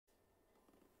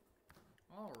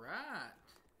All right.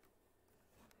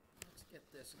 Let's get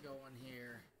this going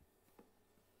here.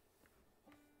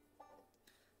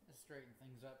 Let's straighten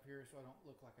things up here so I don't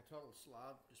look like a total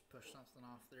slob. Just push something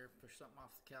off there, push something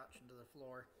off the couch into the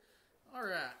floor. All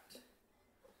right.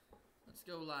 Let's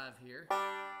go live here.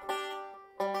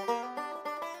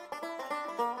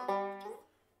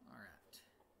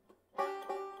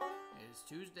 It's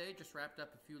Tuesday, just wrapped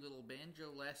up a few little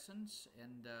banjo lessons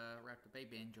and wrapped up a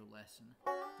banjo lesson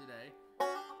today.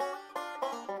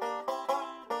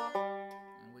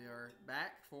 And we are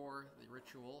back for the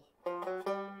ritual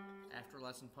after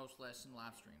lesson, post lesson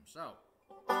live stream. So,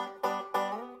 we'll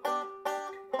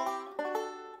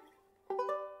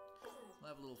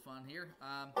have a little fun here.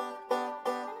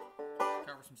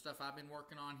 Cover some stuff I've been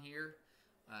working on here.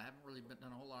 I haven't really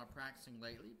done a whole lot of practicing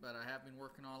lately, but I have been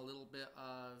working on a little bit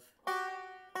of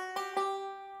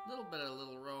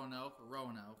Little Roanoke, or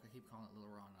Roanoke, I keep calling it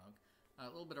Little Roanoke, a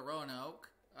little bit of Roanoke,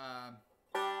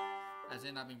 as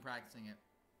in I've been practicing it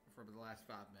for the last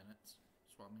 5 minutes.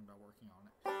 That's what I mean by working on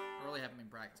it. I really haven't been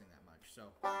practicing that much,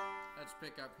 so let's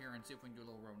pick up here and see if we can do a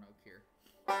little Roanoke here.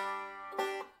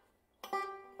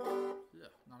 Ugh,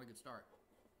 not a good start.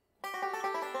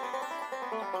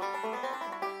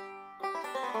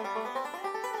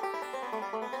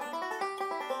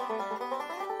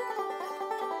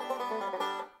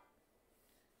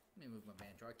 Let me move my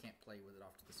banjo. I can't play with it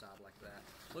off to the side like that.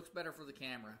 Looks better for the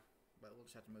camera, but we'll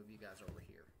just have to move you guys over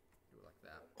here. Do it like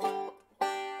that.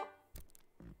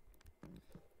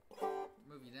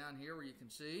 Move you down here where you can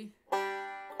see.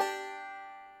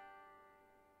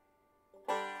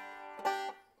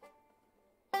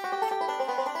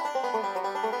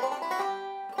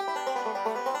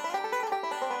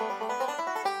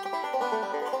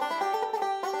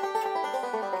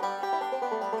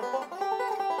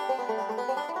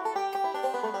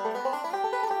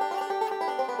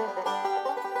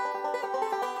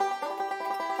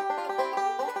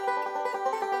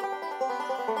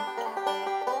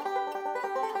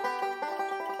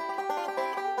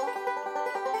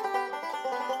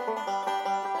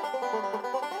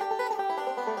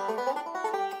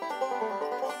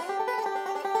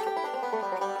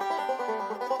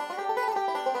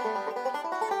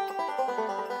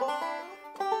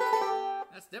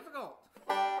 Difficult.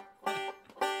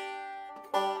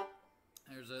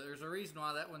 There's a reason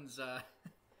why that one's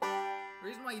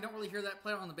reason why you don't really hear that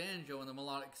played on the banjo in the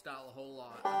melodic style a whole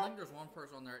lot. I think there's one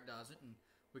person on there that does it, and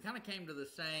we kind of came to the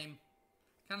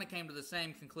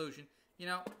same conclusion. You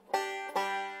know,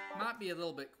 might be a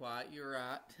little bit quiet. You're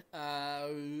right.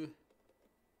 Let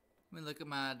me look at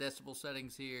my decibel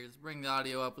settings here. Let's bring the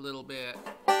audio up a little bit.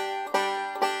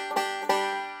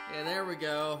 Yeah, there we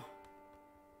go.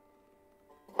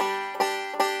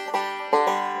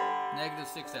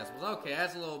 -6 decibels. Okay,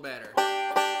 that's a little better.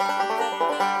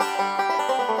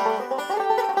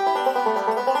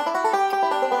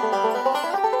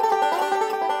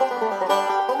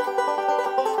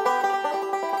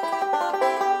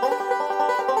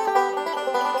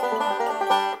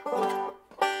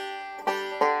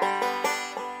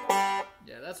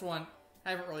 Yeah, that's one.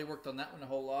 I haven't really worked on that one a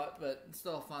whole lot, but it's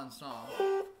still a fun song.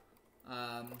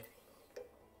 I've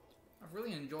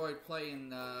really enjoyed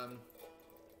playing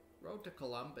Road to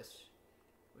Columbus,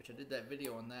 which I did that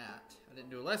video on that. I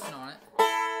didn't do a lesson on it.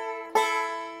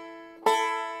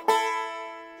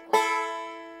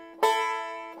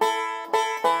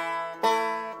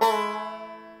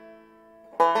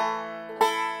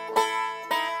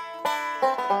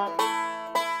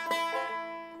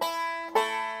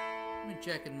 Let me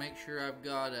check and make sure I've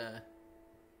got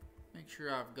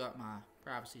my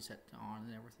privacy set on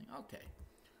and everything. Okay.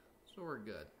 So we're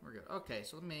good. We're good. Okay,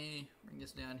 so let me bring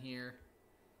this down here.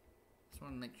 Just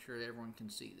want to make sure that everyone can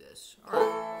see this.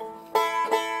 Alright.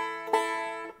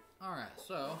 Alright,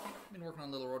 so I've been working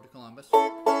on Little Road to Columbus.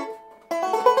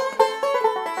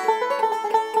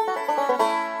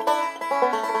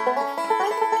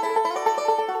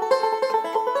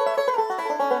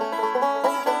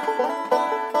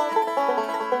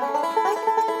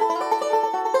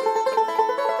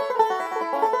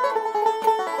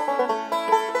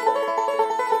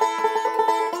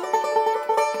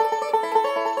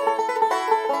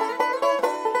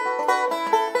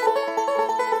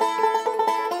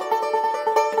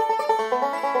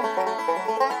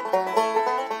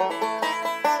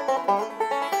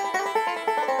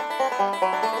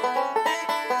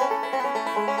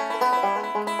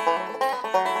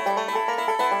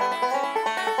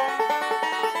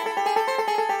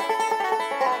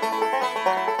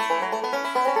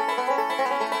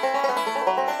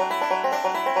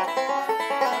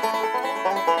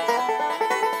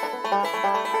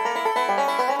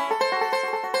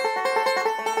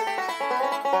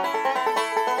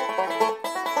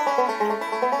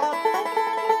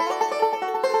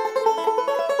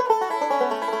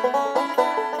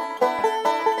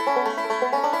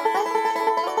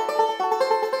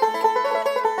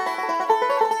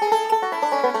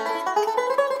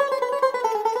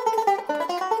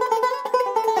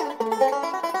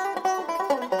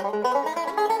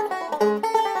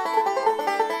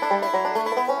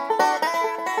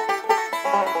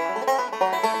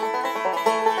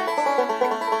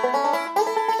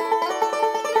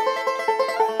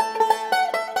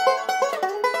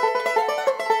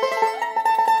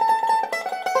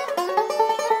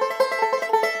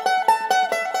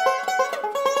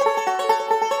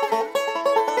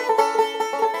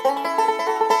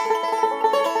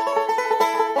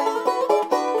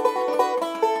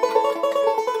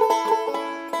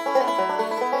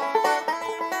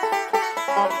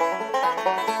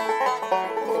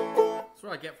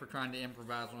 get for trying to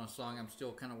improvise on a song I'm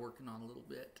still kind of working on a little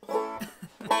bit.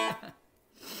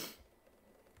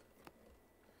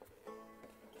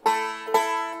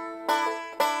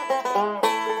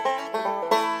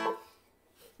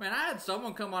 Man, I had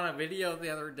someone come on a video the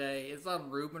other day. It's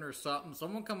on Ruben or something.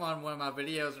 Someone come on one of my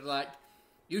videos and like,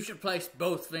 you should place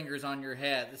both fingers on your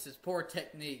head. This is poor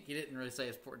technique. He didn't really say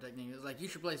it's poor technique. It was like, you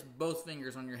should place both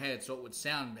fingers on your head so it would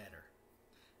sound better.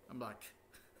 I'm like,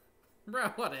 bro,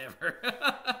 whatever.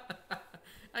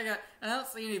 I don't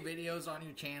see any videos on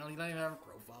your channel. You don't even have a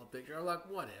profile picture. I'm like,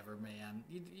 whatever, man.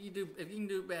 You do, if you can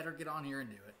do it better, get on here and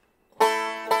do it.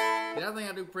 The other thing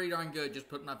I do pretty darn good, just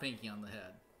put my pinky on the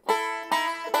head.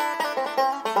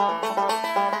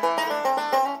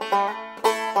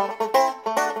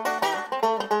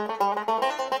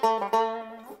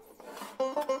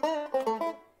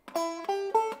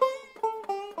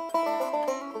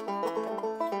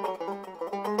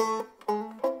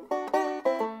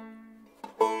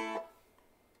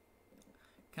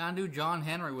 Kind of do John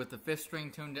Henry with the 5th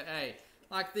string tuned to A.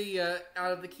 Like the,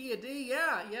 out of the key of D,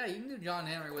 yeah, you can do John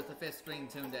Henry with the 5th string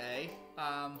tuned to A.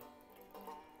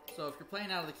 So if you're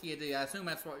playing out of the key of D, I assume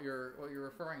that's what you're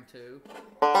referring to.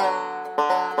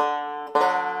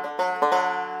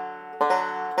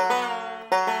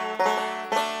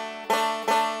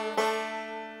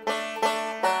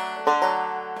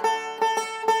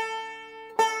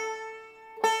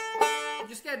 You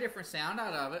just get a different sound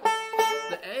out of it.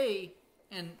 The A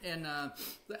and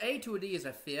the A to a D is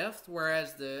a 5th,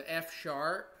 whereas the F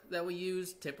sharp that we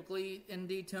use typically in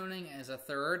D tuning is a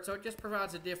 3rd, so it just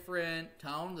provides a different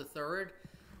tone, the 3rd.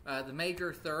 The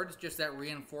major 3rd is just that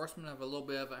reinforcement of a little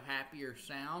bit of a happier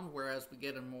sound, whereas we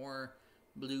get a more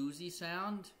bluesy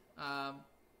sound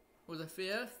with a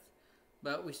 5th,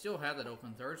 but we still have that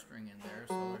open 3rd string in there,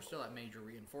 so there's still that major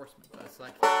reinforcement. But it's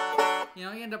like, you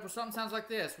know, you end up with something that sounds like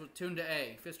this, with tuned to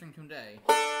A, 5th string tuned to A.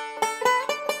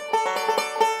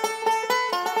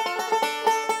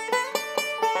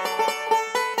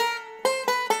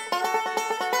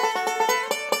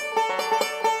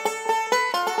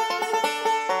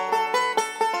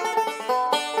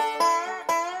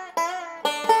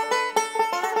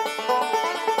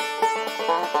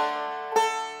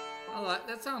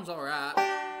 That sounds alright.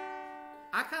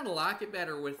 I kind of like it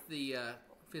better with the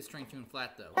 5th string tuned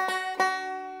flat though.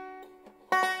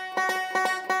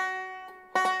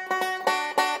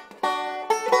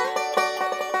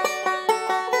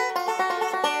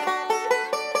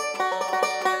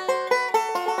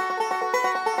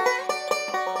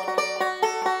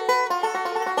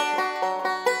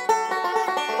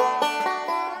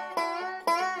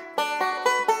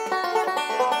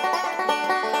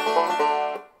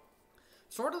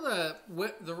 Sort of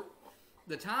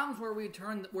the times where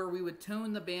we would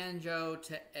tune the banjo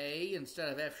to A instead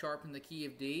of F sharp in the key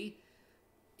of D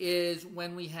is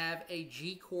when we have a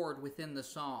G chord within the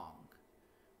song.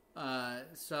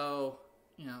 So,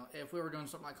 you know, if we were doing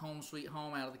something like Home Sweet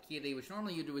Home out of the key of D, which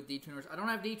normally you do with D tuners. I don't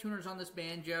have D tuners on this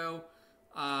banjo,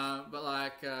 but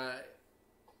like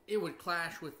it would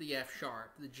clash with the F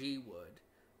sharp, the G would.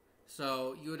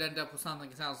 So you would end up with something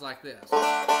that sounds like this.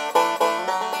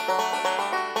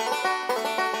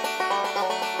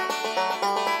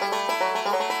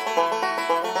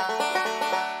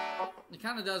 It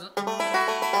kind of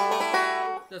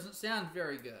doesn't sound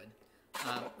very good.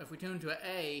 If we tune to an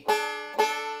A,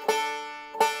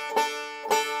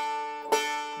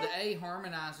 the A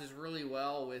harmonizes really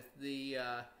well with the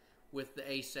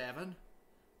A7,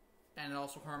 and it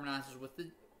also harmonizes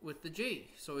with the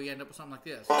G, so we end up with something like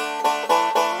this.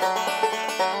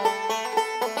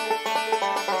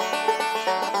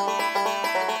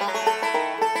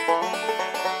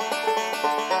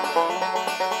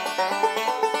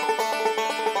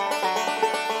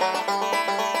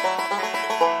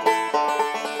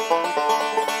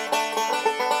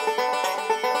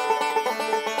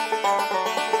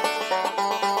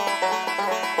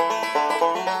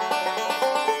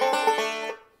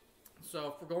 So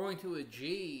if we're going to a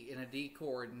G in a D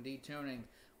chord and D tuning,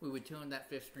 we would tune that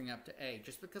 5th string up to A,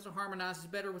 just because it harmonizes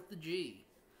better with the G.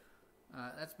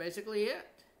 That's basically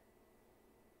it.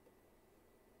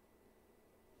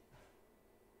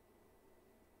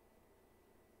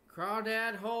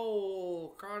 Crawdad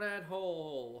Hole, Crawdad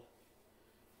Hole.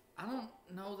 I don't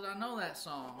know that I know that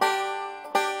song.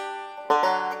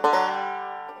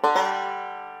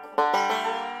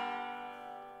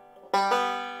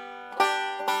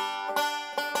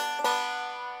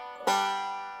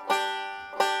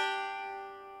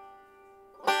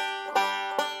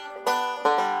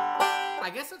 I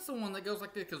guess that's the one that goes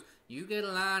like this, because you get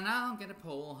a line, I'll get a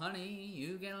pole, honey.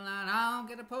 You get a line, I'll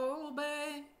get a pole,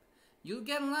 babe. You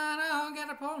get a line, I'll get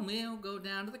a pole, and we'll go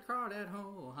down to the crawdad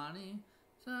hole, honey.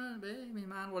 Son, baby,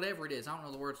 mine, whatever it is. I don't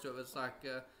know the words to it. It's like,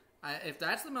 if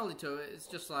that's the melody to it, it's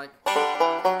just like.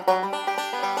 I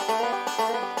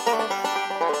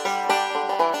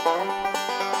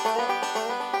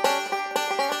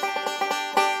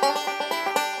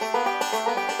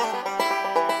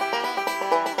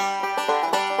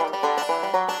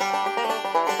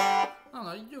don't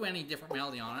know, you do any different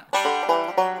melody on it.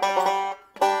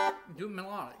 Do it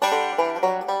melodic.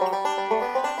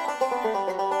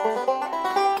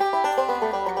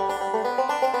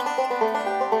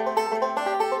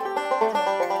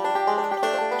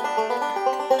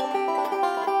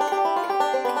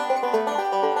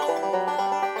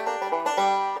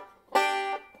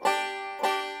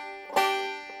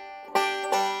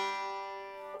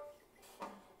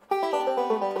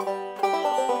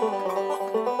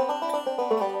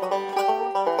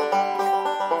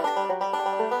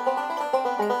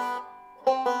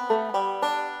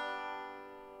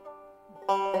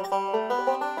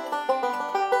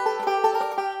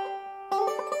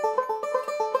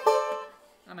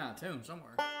 I'm out of tune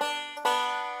somewhere.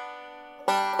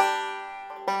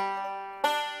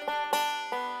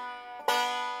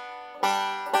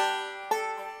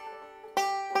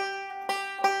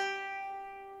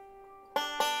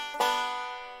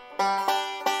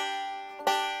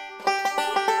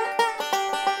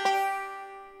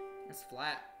 It's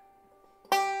flat.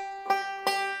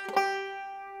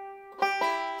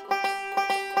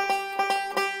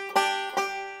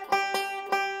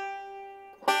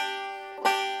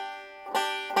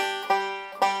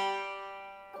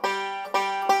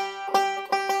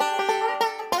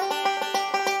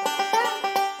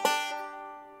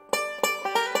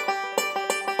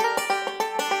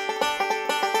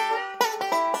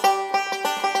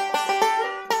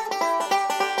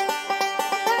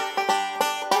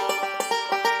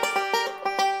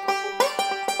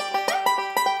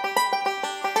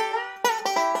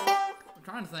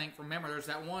 Remember, there's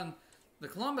that one, the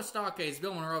Columbus Stockades,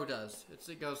 Bill Monroe does.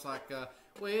 It goes like,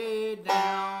 way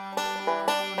down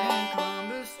in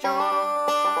Columbus,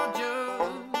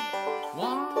 Georgia,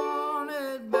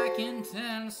 wanted back in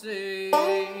Tennessee.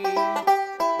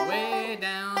 Way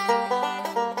down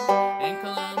in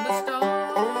Columbus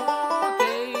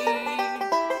Stockade,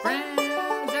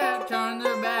 friends have turned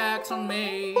their backs on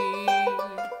me.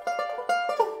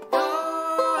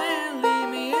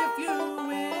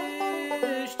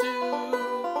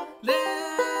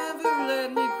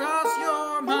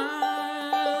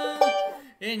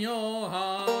 In your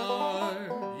heart,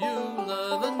 you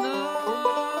love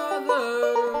another.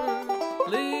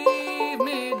 Leave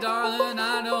me, darling,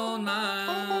 I don't mind.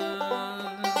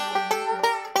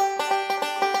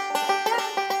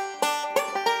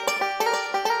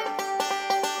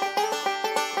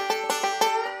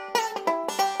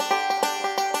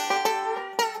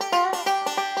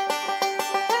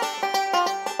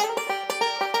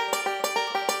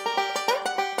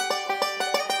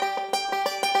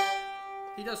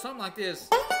 He does something like this.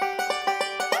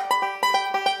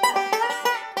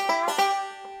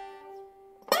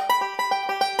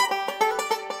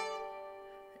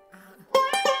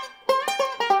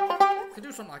 Could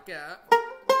do something like that.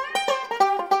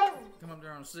 Come up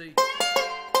there on C.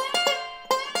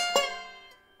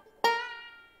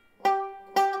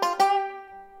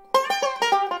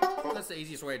 That's the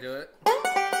easiest way to do it.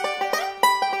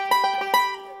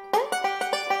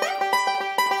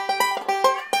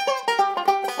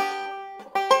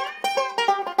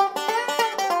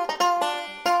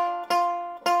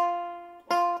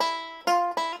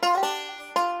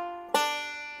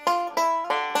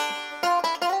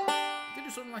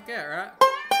 Something like that, right?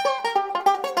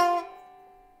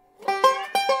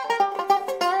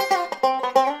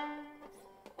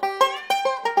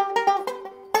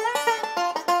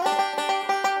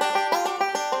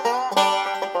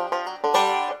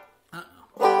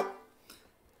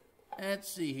 Let's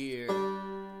see here.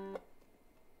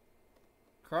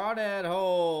 Crawdad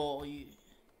hole.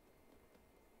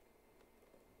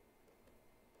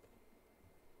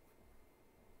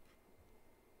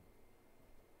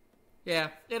 Yeah,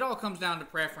 it all comes down to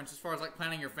preference as far as like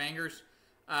planning your fingers.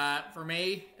 For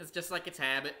me, it's just like it's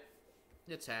habit.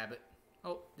 It's habit.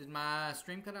 Oh, did my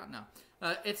stream cut out? No.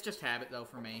 It's just habit though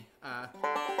for me. I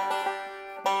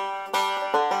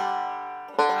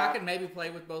could maybe play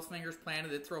with both fingers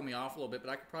planted. It'd throw me off a little bit, but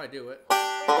I could probably do it.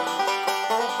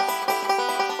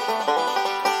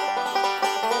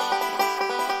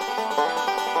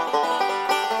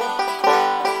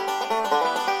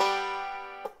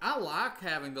 I like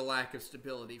having the lack of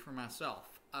stability for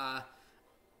myself. I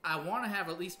want to have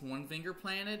at least one finger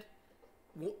planted,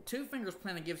 two fingers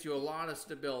planted gives you a lot of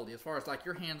stability as far as like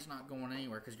your hand's not going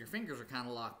anywhere because your fingers are kind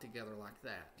of locked together like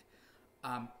that.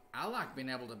 I like being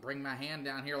able to bring my hand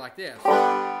down here like this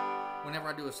whenever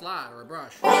I do a slide or a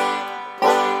brush.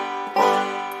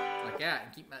 Like that,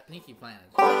 and keep my pinky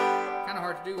planted. Kind of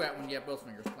hard to do that when you have both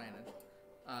fingers planted.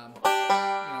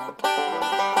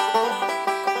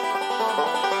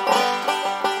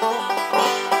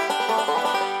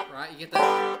 Right, you get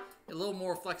that a little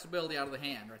more flexibility out of the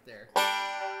hand right there.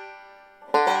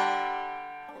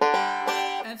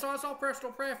 And so it's all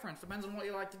personal preference. Depends on what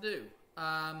you like to do.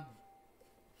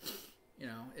 You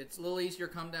know, it's a little easier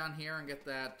to come down here and get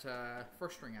that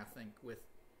first string, I think, with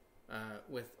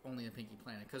only a pinky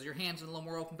planted, because your hand's in a little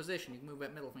more open position. You can move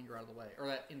that middle finger out of the way, or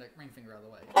that index ring finger out of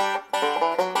the way.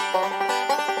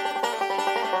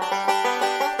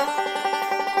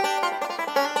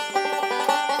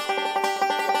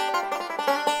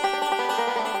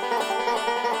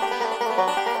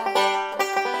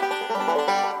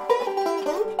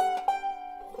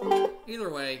 Either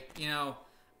way, you know,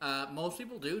 most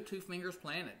people do two fingers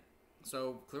planted,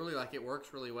 so clearly, like, it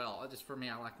works really well. Just for me,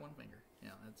 I like one finger. You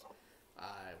know, it's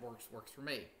it works for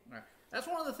me. Right. That's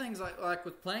one of the things like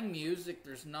with playing music.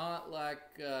 There's not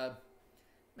like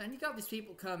man, you got these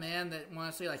people come in that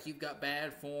want to say like you've got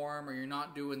bad form or you're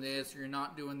not doing this or you're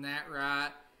not doing that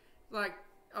right. Like,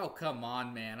 oh come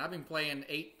on, man! I've been playing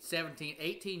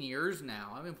 18 years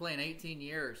now. I've been playing 18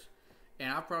 years,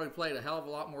 and I've probably played a hell of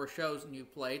a lot more shows than you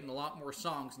played and a lot more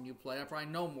songs than you played. I probably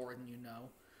know more than you know.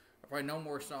 I probably know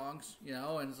more songs, you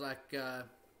know, and it's like.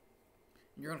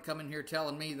 You're going to come in here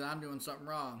telling me that I'm doing something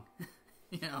wrong,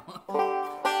 you know,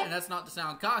 and that's not to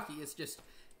sound cocky. It's just,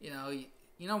 you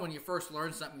know, when you first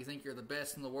learn something, you think you're the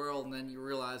best in the world, and then you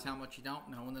realize how much you don't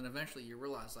know, and then eventually you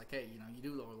realize, like, hey, you know, you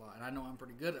do know a lot, and I know I'm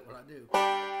pretty good at what I do,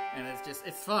 and it's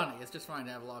funny. It's just funny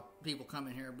to have a lot of people come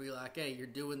in here and be like, hey, you're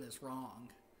doing this wrong.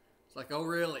 It's like, oh,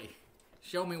 really?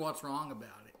 Show me what's wrong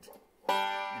about it. You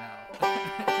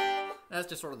know, that's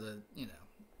just sort of the, you know,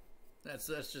 that's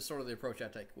just sort of the approach I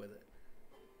take with it.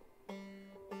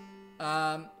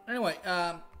 Anyway,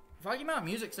 talking about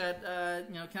music said,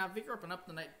 you know, can I figure up an up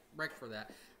the night break for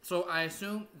that? So I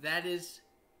assume that is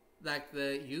like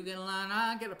the you get a line,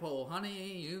 I get a pole,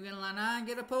 honey. You get a line, I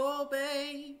get a pole,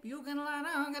 babe. You get a line,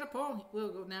 I get a pole.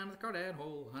 We'll go down to the cardad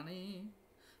hole, honey,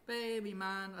 baby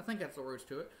mine. I think that's the words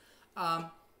to it.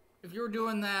 If you were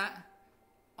doing that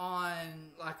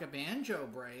on like a banjo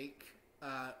break,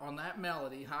 on that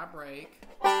melody, high break.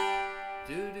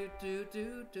 Do do do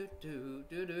do do do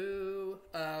do do.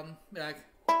 Like.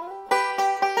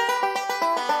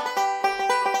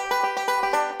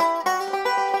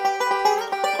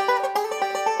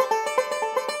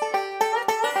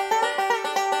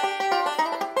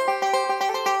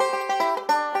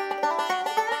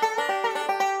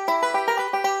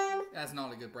 That's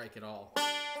not a good break at all.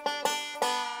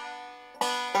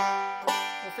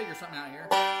 We'll figure something out here.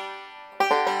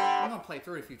 I'm gonna play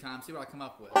through it a few times, see what I come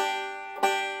up with.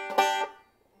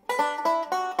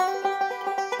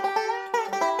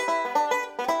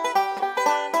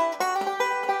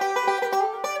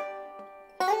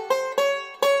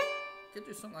 Could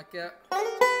do something like that.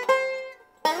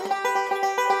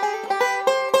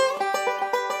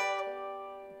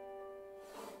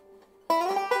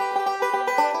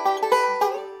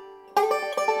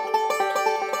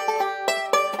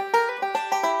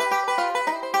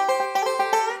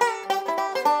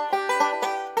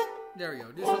 There we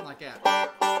go. Do something like that.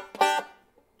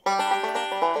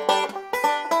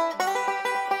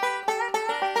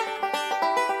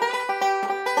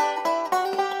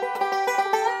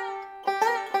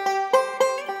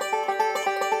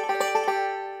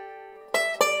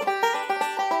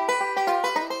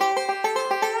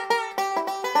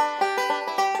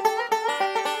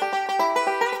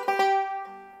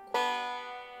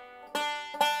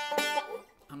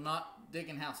 I'm not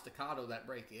digging how staccato that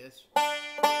break is.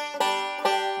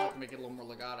 I'll have to make it a little more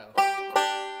legato.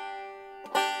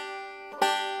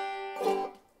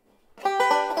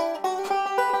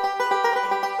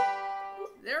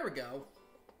 There we go.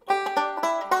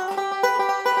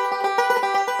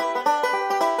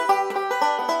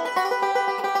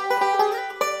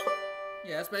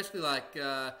 Yeah, it's basically like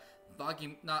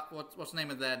Foggy. Not what's the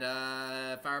name of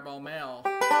that? Fireball Mel.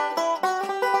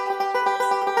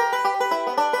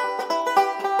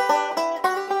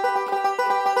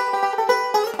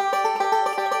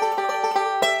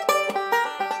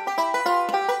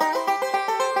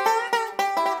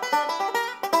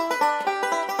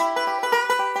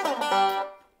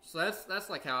 So that's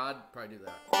like how I'd probably do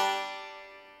that.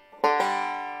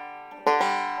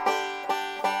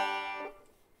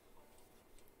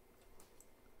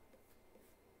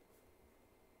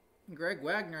 Greg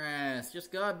Wagner asks,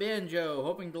 just got banjo,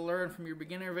 hoping to learn from your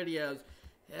beginner videos.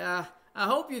 Yeah, I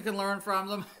hope you can learn from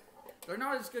them. They're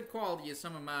not as good quality as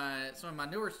some of my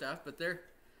newer stuff, but the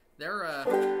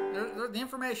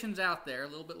information's out there. A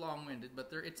little bit long-winded,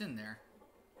 but it's in there.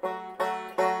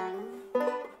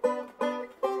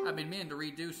 I've been meaning to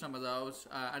redo some of those.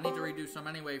 I need to redo some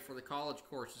anyway for the college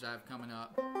courses I have coming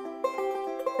up.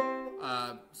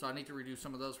 So I need to redo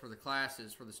some of those for the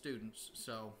classes, for the students.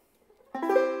 So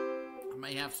I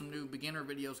may have some new beginner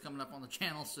videos coming up on the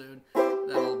channel soon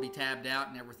that'll be tabbed out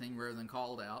and everything rather than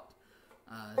called out.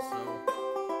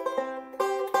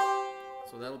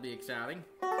 So that'll be exciting.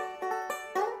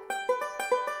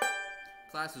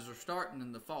 Classes are starting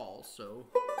in the fall, so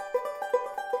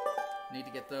need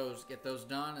to get those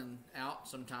done and out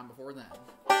sometime before then.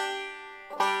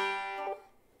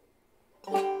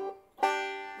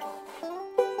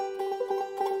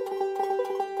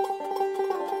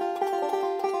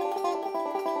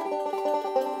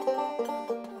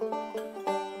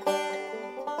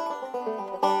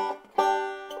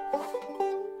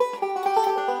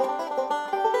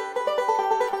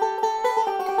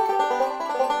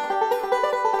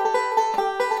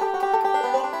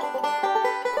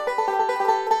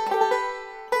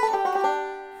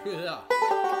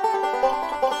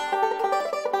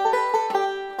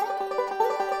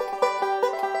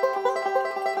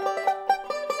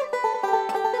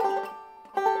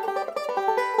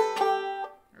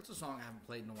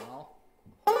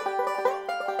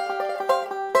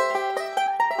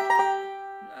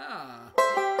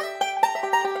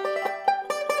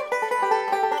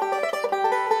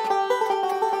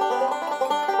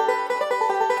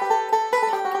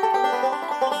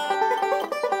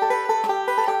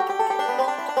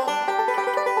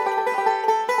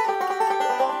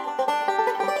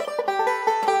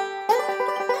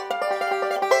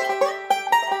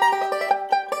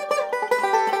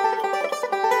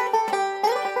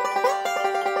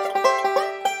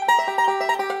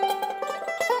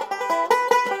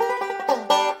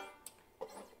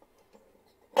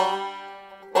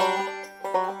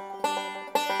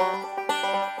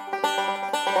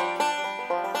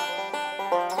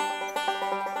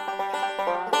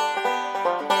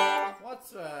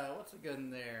 What's a good in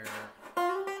there?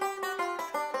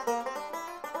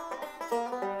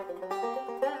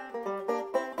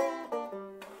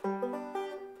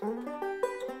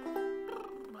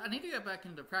 I need to get back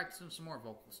into practicing some more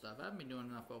vocal stuff. I haven't been doing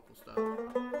enough vocal stuff.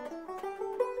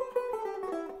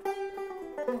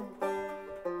 Ooh,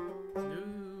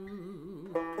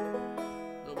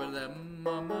 a little bit of that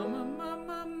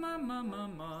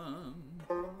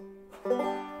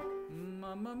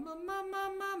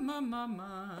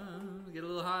get a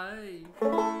little high. A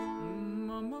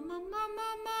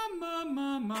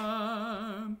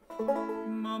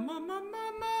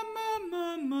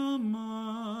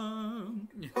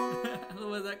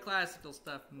little bit of that classical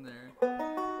stuff in there. You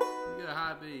get a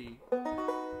high B.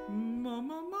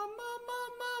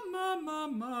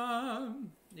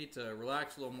 Need to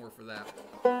relax a little more for that.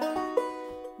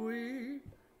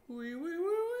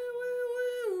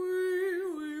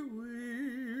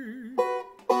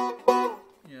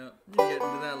 Yeah, you get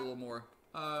into that a little more.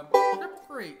 Cripple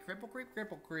Creek, Cripple Creek,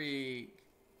 Cripple Creek.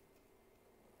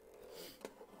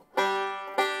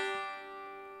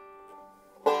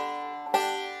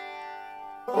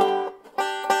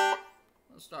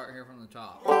 Let's start here from the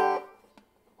top.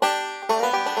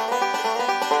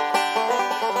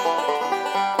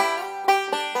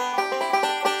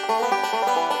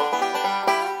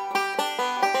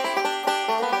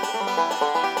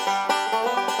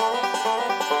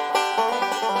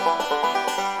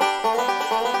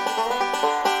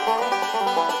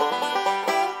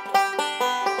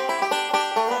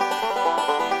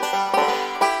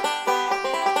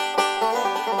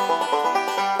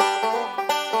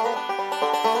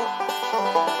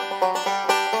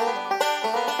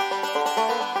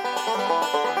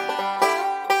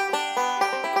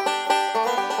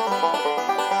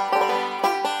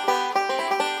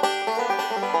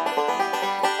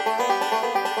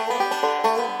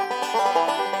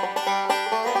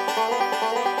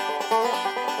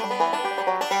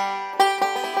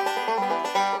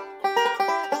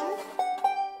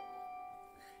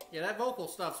 Yeah, that vocal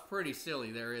stuff's pretty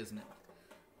silly there, isn't it?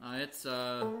 It's, you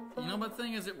know, but the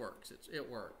thing is, it works. It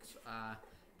works.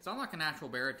 Because I'm like a natural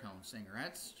baritone singer.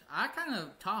 I kind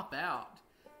of top out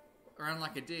around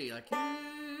like a D. Like,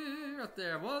 right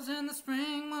there. Was in the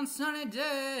spring one sunny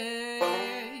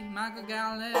day. Michael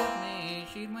gal left me.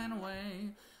 She went away.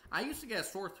 I used to get a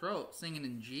sore throat singing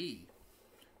in G.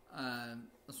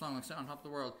 The song like "Set on Top of the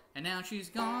World." And now she's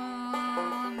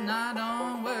gone, I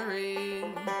don't worry.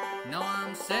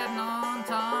 sitting on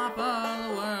top of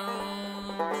the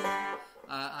world.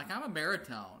 Like I'm a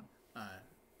baritone.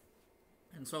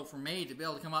 And so for me to be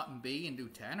able to come up in B and do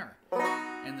tenor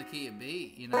in the key of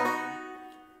B, you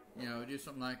know, do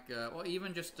something like, well,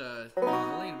 even just, the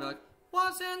lead, be like,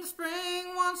 was in the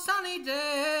spring, one sunny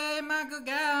day, my good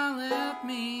gal left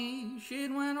me,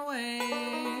 she'd went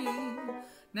away.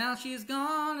 Now she's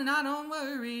gone and I don't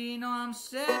worry, no, I'm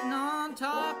sitting on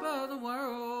top of the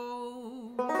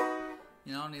world.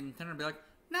 You know, and the tenor be like,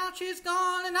 now she's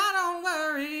gone and I don't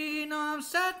worry, no, I'm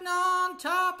sitting on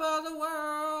top of the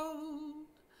world.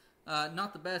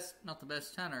 Not the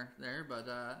best tenor there, but,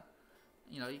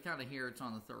 you know, you kind of hear it's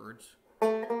on the thirds.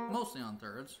 Mostly on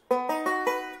thirds.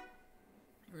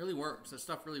 It really works. This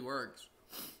stuff really works.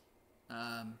 You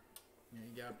know,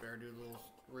 you get up there and do a little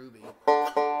Ruby.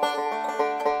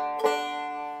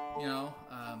 You know,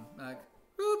 like,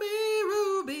 Ruby,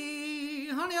 Ruby,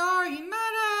 honey, are you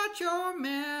mad at your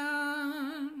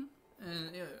man?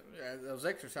 And you know, those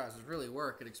exercises really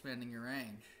work at expanding your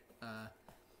range.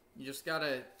 You just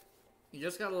gotta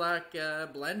like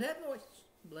blend head voice,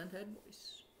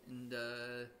 and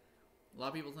a lot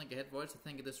of people think of head voice. They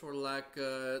think of this sort of like, wee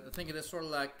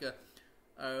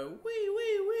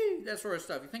wee wee, that sort of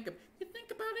stuff. You think about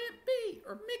Aunt B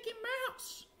or Mickey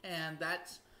Mouse, and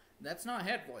that's not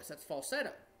head voice. That's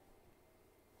falsetto.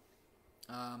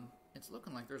 It's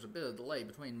looking like there's a bit of delay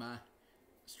between my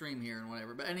stream here and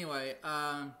whatever. But anyway,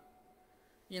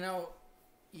 you know,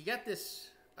 you got this,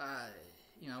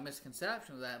 you know,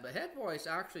 misconception of that. But head voice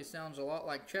actually sounds a lot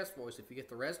like chest voice if you get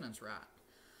the resonance right.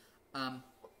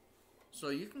 So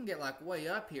you can get like way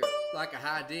up here, like a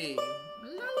high D, la,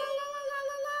 la, la, la,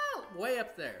 la, la, way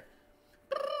up there.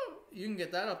 You can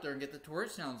get that up there and get to where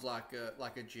it sounds like a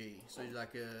G. So you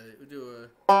like do a.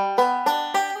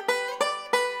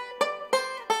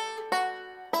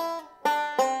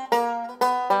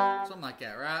 Something like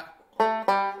that, right?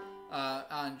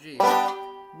 On G.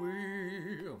 We,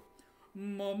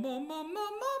 ma ma ma ma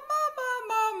ma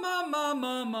ma ma ma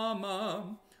ma ma ma.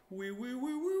 We.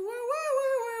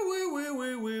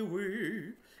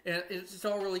 And it's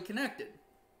all really connected.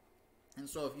 And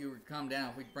so if you come down,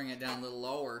 if we bring it down a little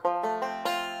lower,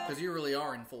 because you really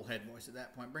are in full head voice at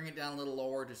that point, bring it down a little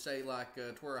lower to say like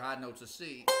to where a high note's a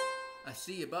C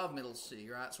above middle C,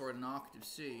 right? Sort of an octave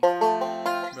C.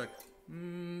 Like,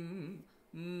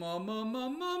 ma ma ma ma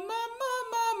ma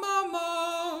ma ma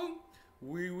ma.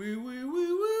 We.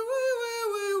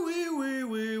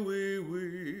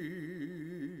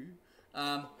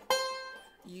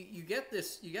 You get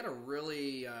this. You get a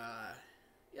really, a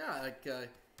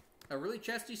really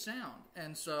chesty sound,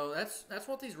 and so that's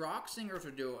what these rock singers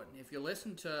are doing. If you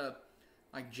listen to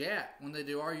like Jet when they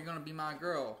do "Are You Gonna Be My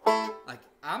Girl," like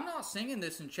I'm not singing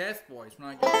this in chest voice when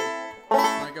I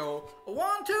go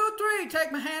 1, 2, 3,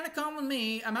 take my hand and come with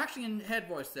me. I'm actually in head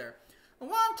voice there. 1,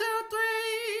 2,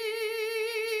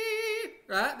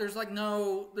 3. Right? There's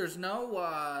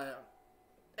no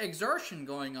exertion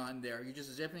going on there. You're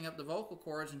just zipping up the vocal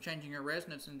cords and changing your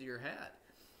resonance into your head.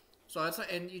 So that's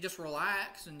and you just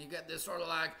relax, and you get this sort of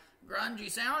like grungy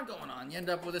sound going on. You end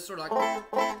up with this sort of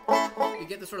like, you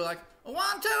get this sort of like 1,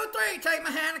 2, 3, take my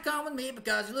hand and come with me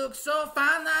because you look so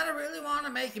fine that I really want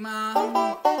to make you mine.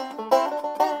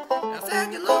 I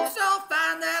said you look so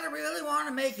fine that I really want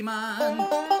to make you mine. 4,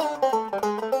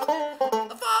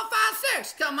 5,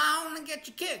 6, come on and get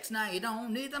your kicks. Now you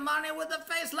don't need the money with a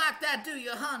face like that, do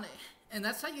you, honey? And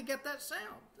that's how you get that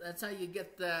sound. That's how you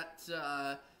get that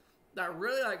that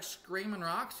really like screaming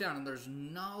rock sound, and there's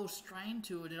no strain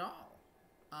to it at all.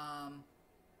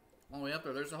 All the way up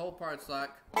there, there's a whole part that's like,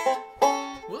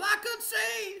 well, I could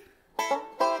see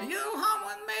you home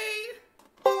with me,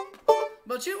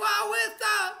 but you are with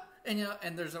the, and you know,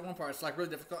 and there's that one part it's like really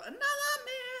difficult. Another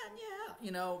man, yeah,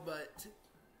 you know, but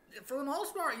for the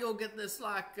most part, you'll get this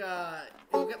like,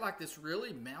 you'll get like this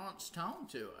really balanced tone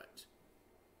to it.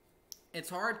 It's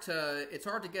hard to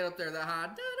get up there that high. Da,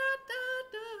 da, da,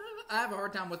 da. I have a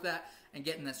hard time with that and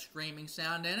getting that screaming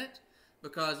sound in it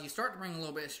because you start to bring a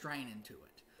little bit of strain into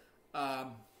it.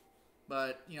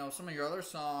 But you know, some of your other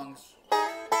songs,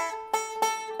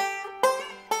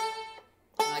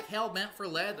 like Hell Bent for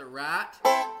Leather, right?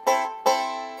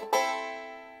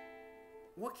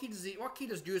 What key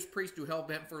does Judas Priest do Hell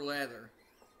Bent for Leather?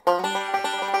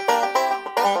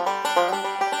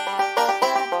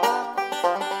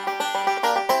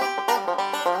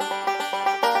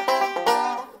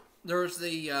 There's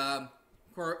the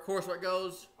chorus where it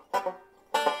goes, the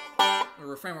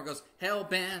refrain where it goes, hell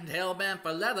bent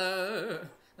for leather.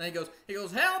 Then he goes,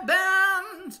 hell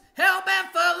bent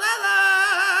for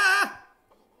leather.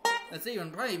 That's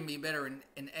probably even be better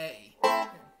in A.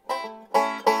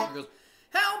 He goes,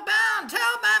 hellbound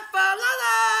for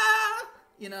leather.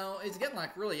 You know, it's getting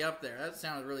like really up there. That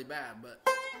sounded really bad, but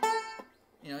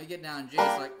you know, you get down in G,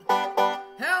 it's like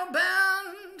hellbound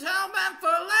for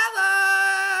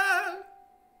leather,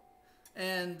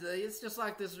 and it's just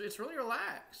like this. It's really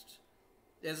relaxed.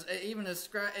 Even as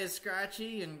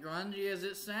scratchy and grungy as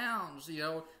it sounds, you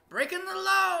know, breaking the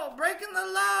law,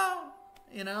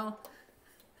 you know.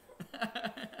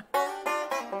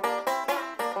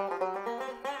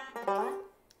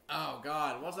 Oh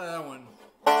God, what's that other one?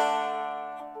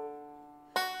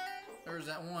 There's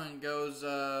that one goes,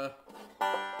 up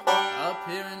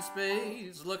here in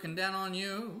space, looking down on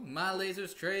you, my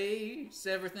lasers trace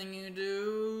everything you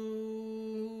do.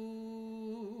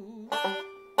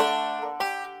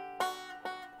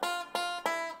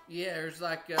 Yeah, there's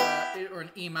like, or an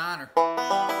E minor.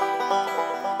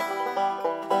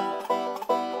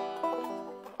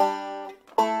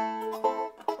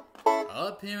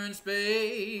 Up here in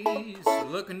space,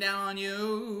 looking down on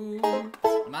you,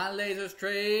 my lasers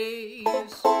trace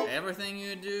everything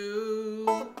you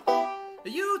do.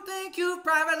 You think you've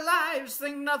private lives,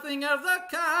 think nothing of the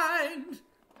kind.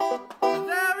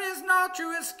 There is no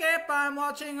true escape, I'm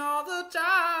watching all the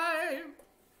time.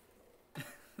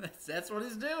 That's what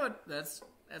he's doing. That's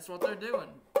what they're doing.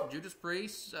 Judas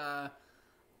Priest,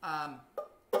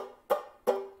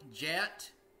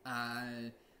 Jet,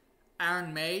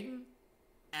 Iron Maiden,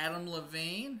 Adam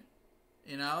Levine.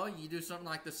 You know, you do something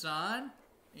like The Sun.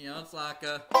 You know, it's like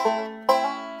a...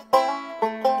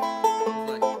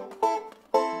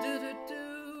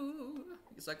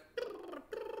 It's like...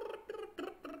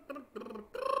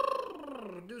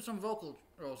 Do some vocal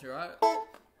rolls here, right?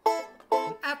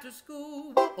 After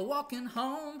school, walking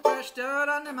home, fresh dirt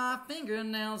under my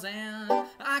fingernails, and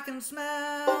I can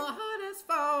smell hot as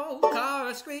fall.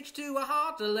 Car screeched to a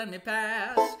halt to let me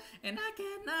pass, and I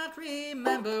cannot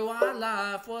remember what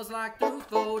life was like through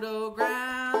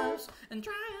photographs and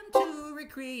trying to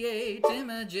recreate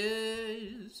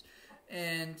images.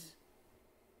 And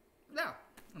yeah,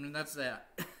 I mean that's that.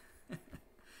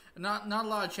 Not a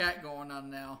lot of chat going on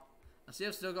now. I see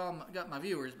I've still got my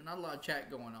viewers, but not a lot of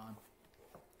chat going on.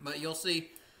 But you'll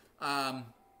see, so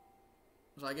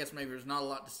I guess maybe there's not a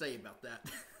lot to say about that.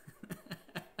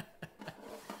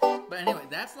 But anyway,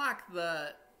 that's like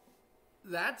the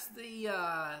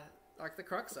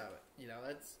crux of it. You know,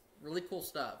 that's really cool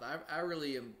stuff. I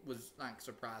really was like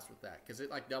surprised with that because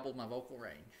it like doubled my vocal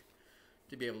range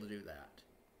to be able to do that.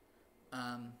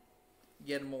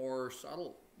 Get a more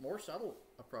subtle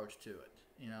approach to it.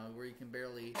 You know, where you can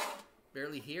barely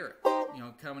hear it. You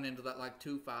know, coming into that like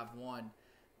 2-5-1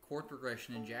 chord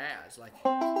progression in jazz, like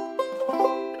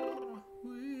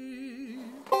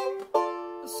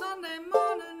Sunday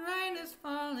morning rain is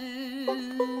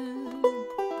falling,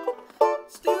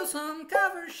 steal some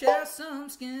cover, share some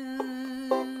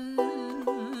skin.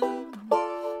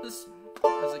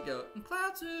 How's it go?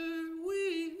 Clouds are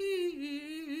weeds.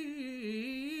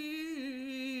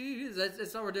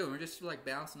 That's all we're doing. We're just like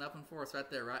bouncing up and forth right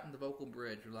there, right in the vocal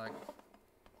bridge. We're like,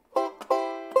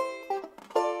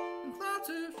 clouds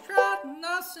are shrouding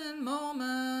us in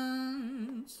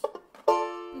moments.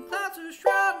 Clouds are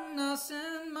shrouding us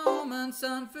in moments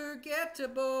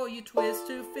unforgettable. You twist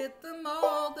to fit the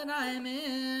mold that I am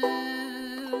in.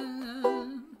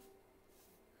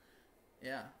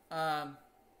 Yeah.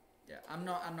 Yeah. I'm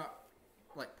not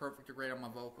like perfect or great on my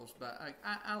vocals, but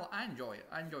I enjoy it.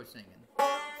 I enjoy singing.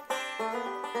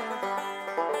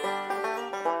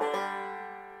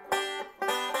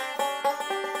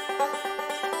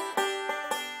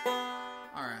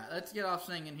 Let's get off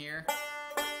singing here.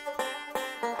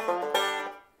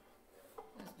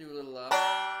 Let's do a little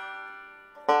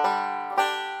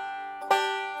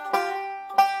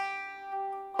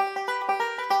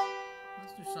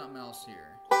let's do something else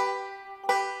here.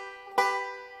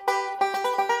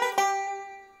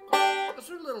 Let's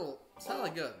do a little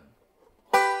Sally Gooden.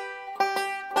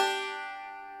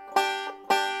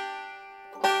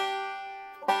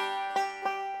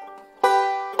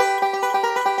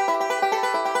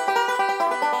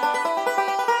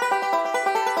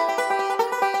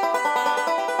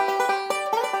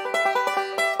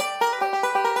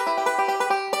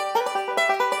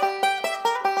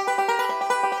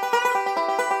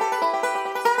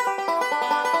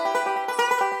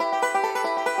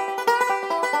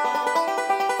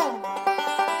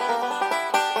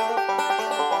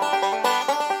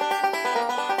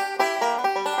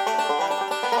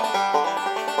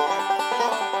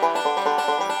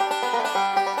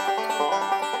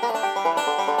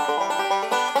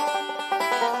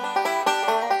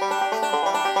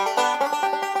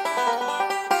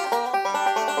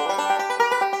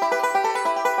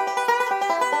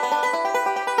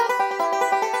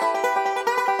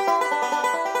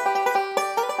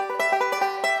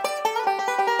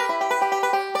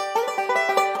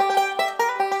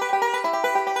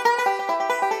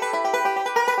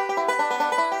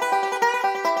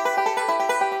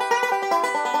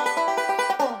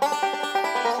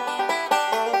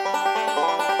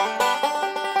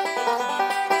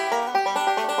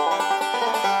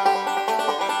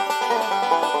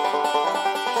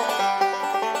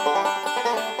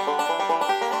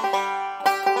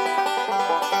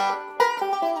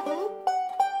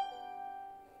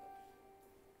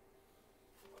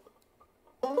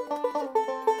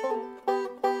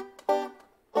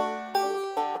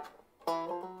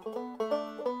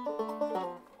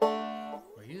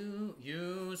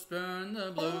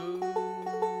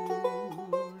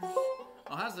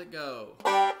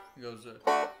 goes,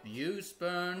 you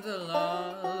spurned the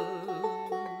love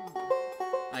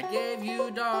I gave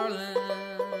you, darling.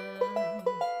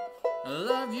 I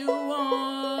love you once,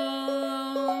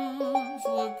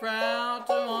 were proud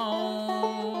to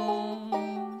own.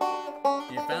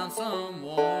 You found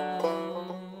someone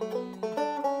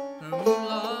whom you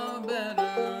love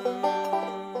better,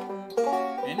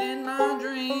 and in my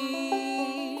dreams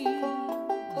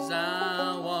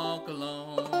I walk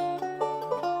alone.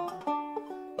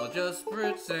 I'll just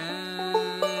pretend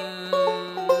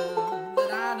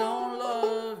that I don't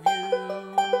love you.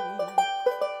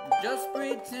 Just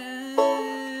pretend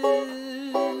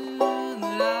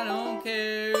that I don't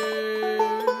care.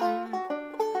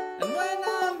 And when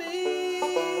I meet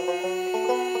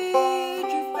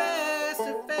you face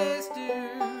to face,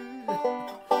 dear,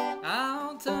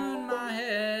 I'll turn my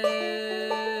head.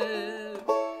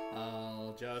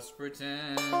 I'll just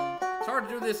pretend. It's hard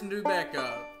to do this and do back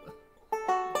up.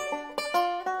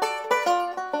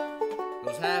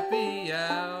 Those happy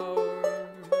hours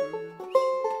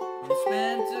we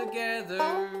spent together,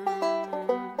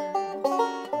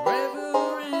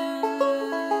 forever in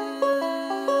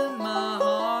my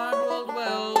heart will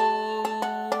dwell.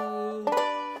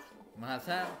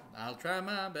 I'll try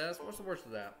my best. What's the worst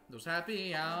of that? Those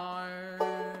happy hours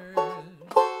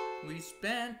we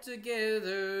spent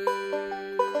together,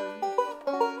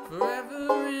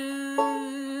 forever in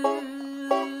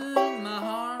my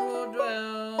heart will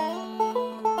dwell.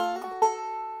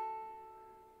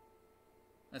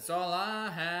 That's all I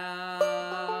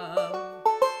have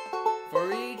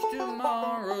for each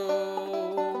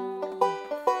tomorrow,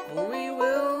 for we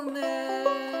will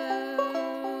never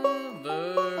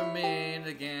meet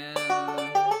again.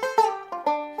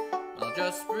 I'll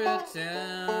just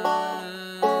pretend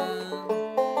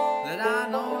that I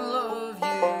don't love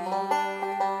you.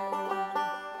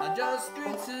 I'll just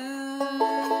pretend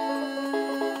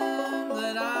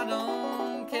that I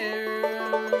don't care.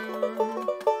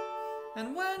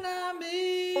 And when I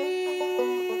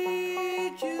meet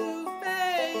you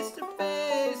face to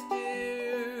face,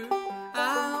 dear,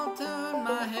 I'll turn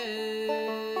my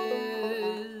head.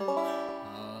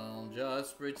 I'll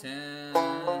just pretend.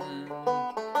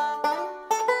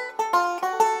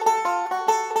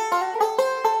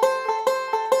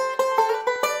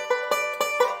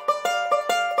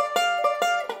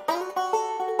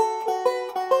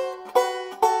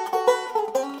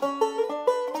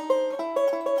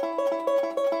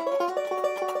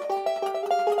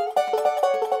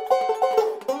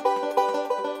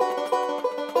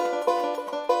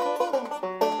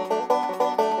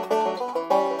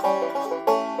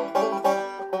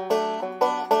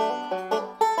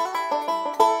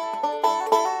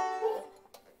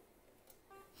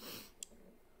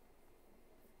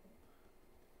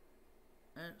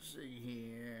 Let's see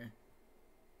here.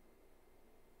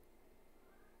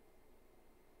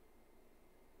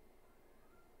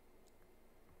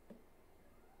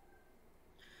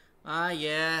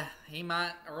 Yeah,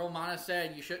 Earl might have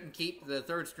said you shouldn't keep the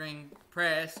third string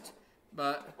pressed,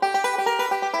 but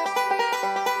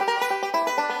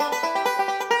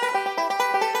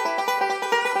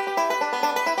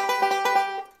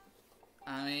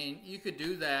I mean, you could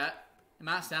do that. It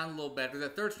might sound a little better. The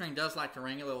third string does like to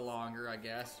ring a little longer, I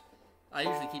guess. I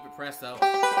usually keep it pressed, though.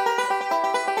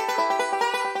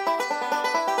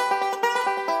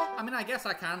 I mean, I guess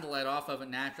I kind of let off of it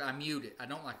naturally. I mute it. I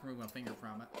don't like to remove my finger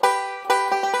from it.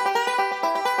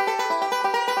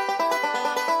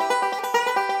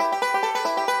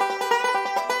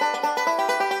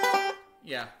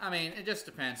 Yeah, I mean, it just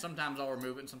depends. Sometimes I'll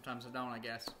remove it and sometimes I don't, I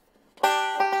guess.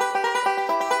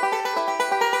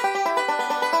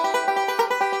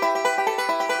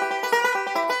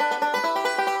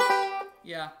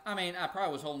 Yeah, I mean, I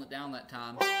probably was holding it down that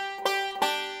time.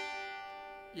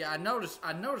 Yeah, I noticed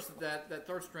that that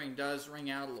third string does ring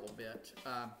out a little bit.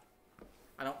 I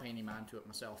don't pay any mind to it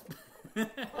myself.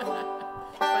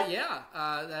 But yeah,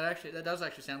 that does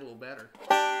actually sound a little better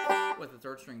with the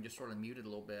third string just sort of muted a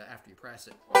little bit after you press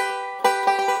it.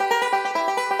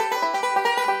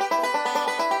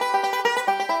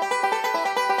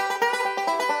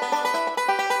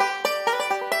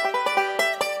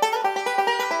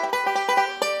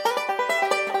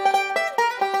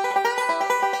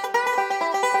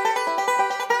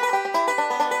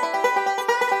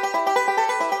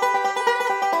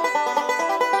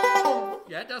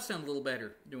 Sound a little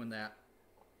better doing that.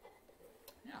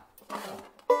 Yeah.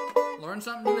 Learn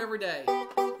something new every day.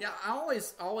 Yeah, I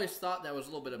always thought that was a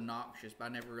little bit obnoxious, but I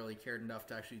never really cared enough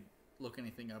to actually look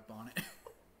anything up on it.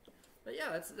 But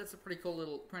yeah, that's a pretty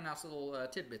nice little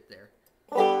tidbit there.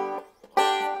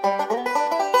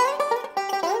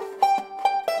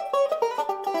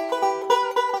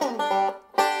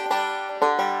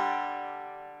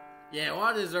 Yeah,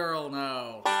 what does Earl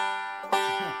know?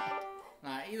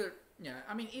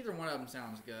 I mean, either one of them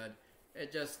sounds good.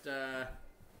 It just, yeah,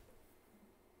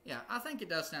 I think it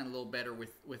does sound a little better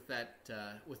with that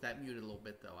muted a little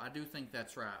bit though. I do think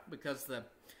that's right because the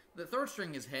third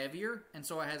string is heavier and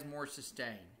so it has more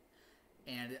sustain,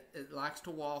 and it likes to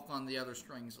walk on the other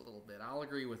strings a little bit. I'll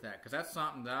agree with that because that's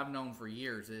something that I've known for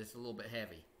years. That it's a little bit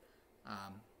heavy,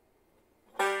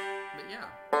 but yeah.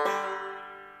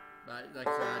 But like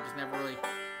I said, I just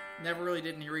never really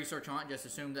did any research on it. Just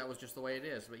assumed that was just the way it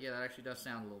is. But yeah, that actually does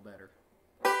sound a little better.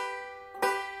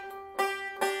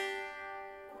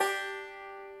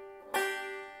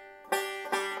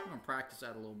 I'm gonna practice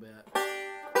that a little bit.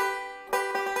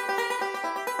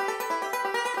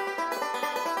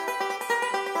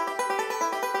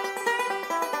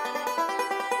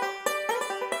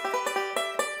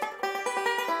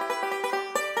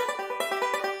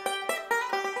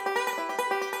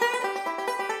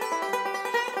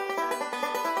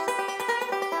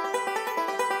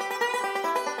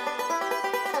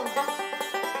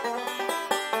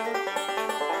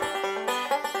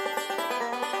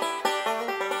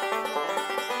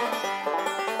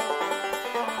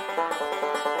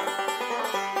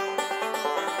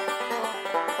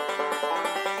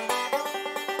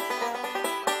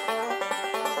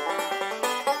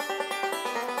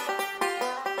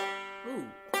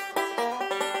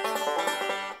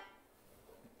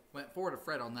 Forward a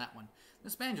fret on that one.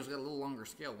 This banjo's got a little longer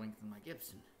scale length than my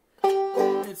Gibson.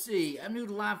 Let's see. I'm new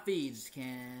to live feeds.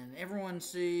 Can everyone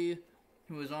see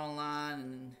who is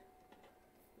online?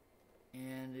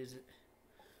 And is it?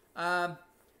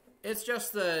 It's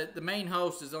just the main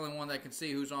host is the only one that can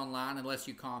see who's online unless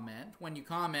you comment. When you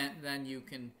comment, then you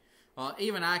can.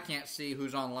 Even I can't see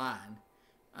who's online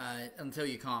until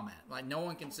you comment. Like no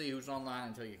one can see who's online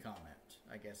until you comment.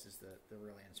 I guess is the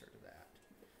real answer to that.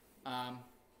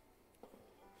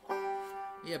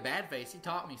 Yeah, Badface, he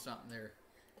taught me something there.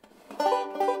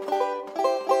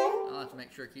 I'll have to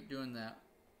make sure I keep doing that.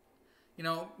 You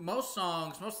know, most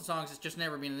of the songs, it's just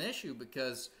never been an issue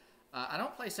because I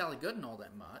don't play Sally Gooden all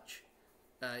that much.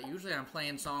 Usually I'm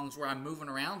playing songs where I'm moving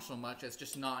around so much it's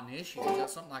just not an issue. You got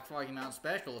something like Foggy Mountain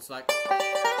Special, it's like...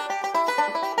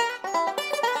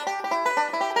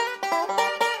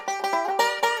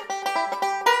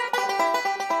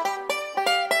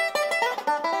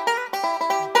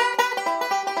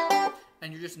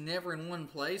 just never in one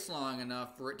place long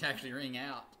enough for it to actually ring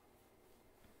out.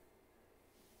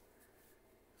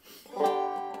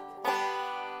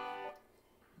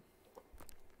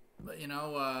 But you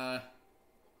know, oh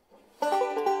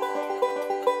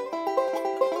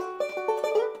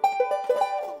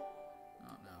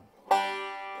no.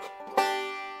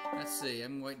 Let's see.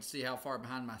 I'm waiting to see how far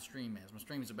behind my stream is. My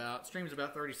stream's about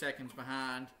 30 seconds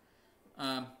behind.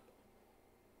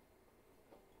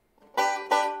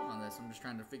 I'm just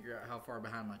trying to figure out how far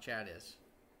behind my chat is.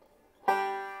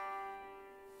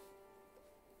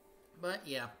 But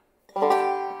yeah.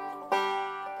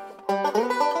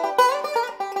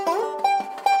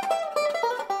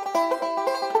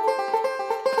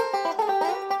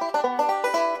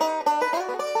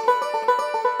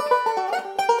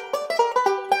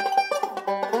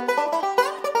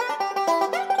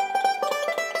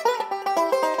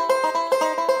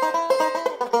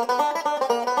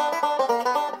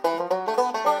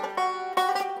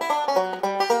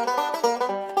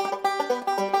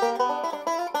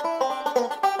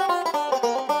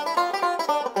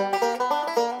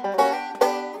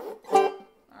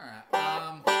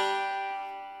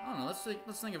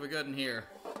 Let's think of a good one here.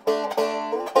 Ooh,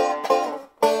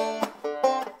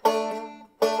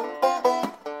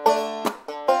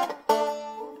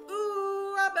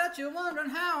 I bet you're wondering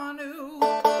how I knew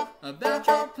about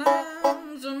your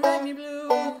plans to make me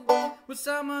blue with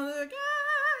some other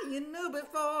guy you knew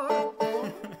before.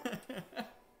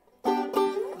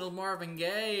 Little Marvin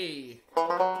Gaye.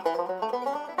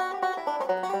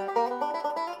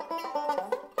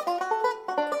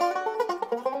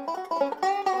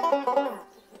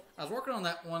 I was working on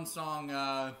that one song,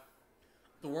 The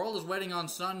World is Waiting on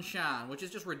Sunshine, which is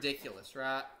just ridiculous,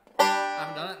 right? I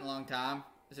haven't done it in a long time.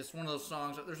 It's just one of those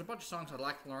songs. There's a bunch of songs I'd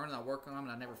like to learn, and I work on them,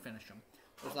 and I never finish them.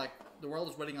 It's like, The World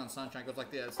is Waiting on Sunshine. It goes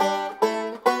like this.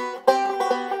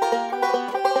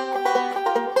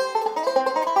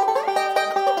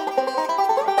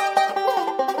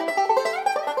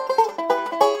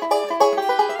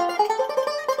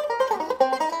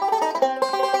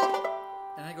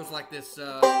 And it goes like this,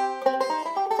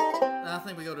 I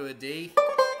think we go to a D.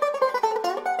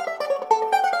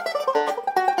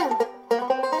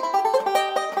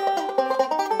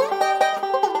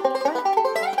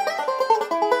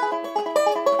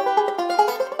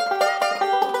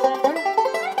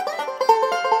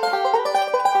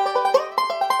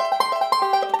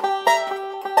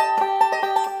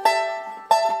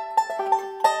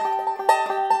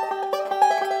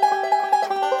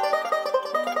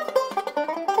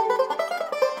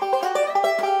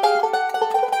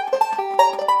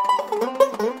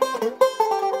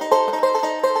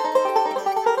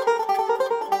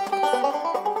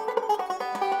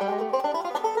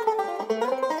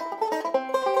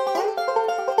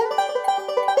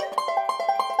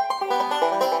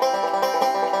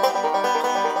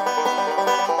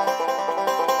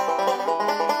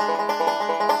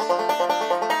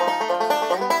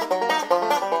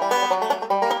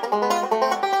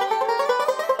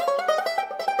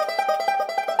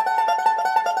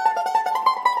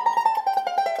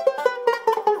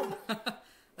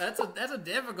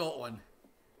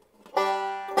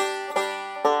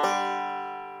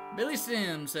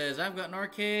 says, I've got an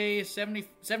RK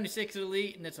 76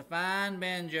 Elite, and it's a fine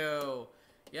banjo.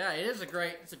 Yeah, it's a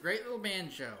great little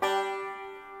banjo.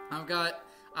 I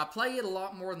play it a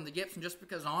lot more than the Gibson just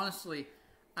because, honestly,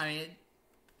 I mean,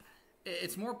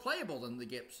 it's more playable than the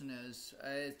Gibson is.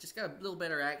 It's just got a little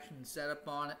better action setup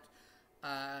on it.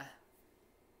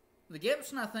 The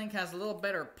Gibson, I think, has a little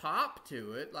better pop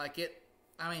to it.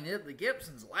 The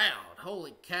Gibson's loud.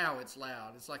 Holy cow, it's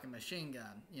loud. It's like a machine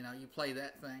gun. You know, you play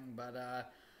that thing. But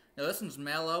this one's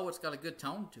mellow. It's got a good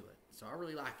tone to it. So I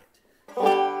really like it.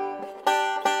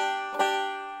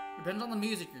 Depends on the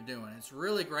music you're doing. It's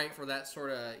really great for that sort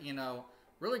of,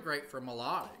 really great for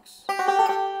melodics.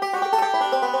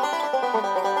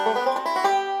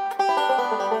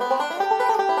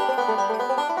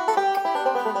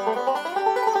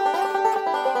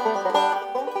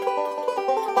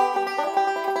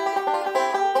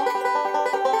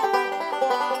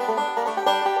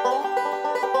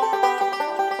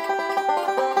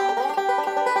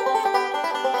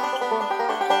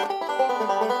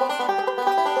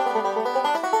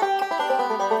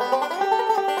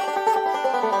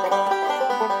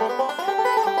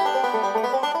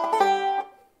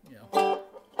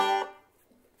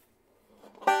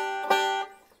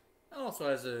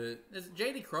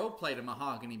 J.D. Crowe played a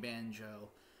mahogany banjo.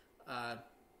 I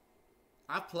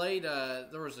played,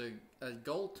 there was a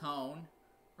gold tone,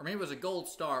 or maybe it was a gold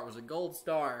star. It was a gold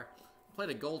star. I played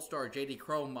a gold star J.D.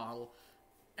 Crowe model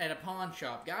at a pawn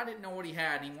shop. Guy didn't know what he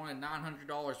had, and he wanted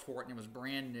 $900 for it, and it was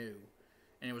brand new.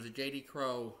 And it was a J.D.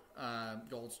 Crowe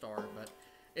gold star, but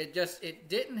it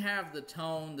didn't have the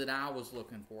tone that I was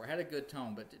looking for. It had a good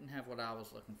tone, but it didn't have what I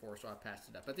was looking for, so I passed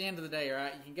it up. At the end of the day,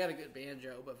 right, you can get a good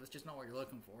banjo, but if it's just not what you're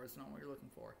looking for, it's not what you're looking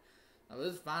for.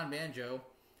 This is a fine banjo.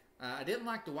 I didn't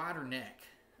like the wider neck.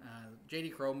 J.D.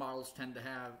 Crowe models tend to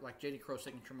have, like J.D. Crowe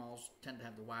signature models tend to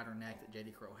have the wider neck that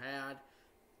J.D. Crowe had,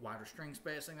 wider string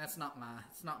spacing. It's not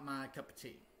my cup of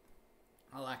tea.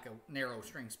 I like a narrow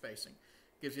string spacing.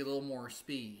 Gives you a little more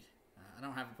speed. I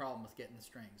don't have a problem with getting the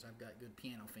strings. I've got good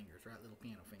piano fingers, right? Little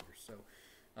piano fingers. So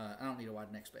I don't need a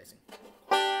wide neck spacing.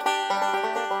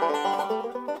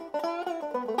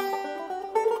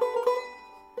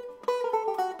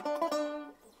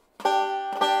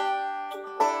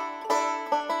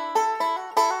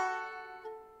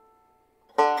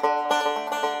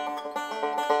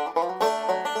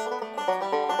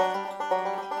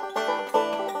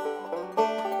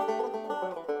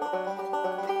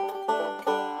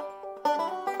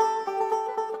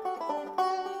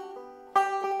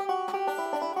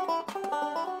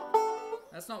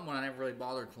 That's not one I never really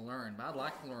bothered to learn, but I'd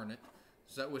like to learn it.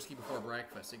 It's that Whiskey Before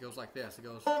Breakfast. It goes like this. It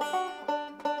goes.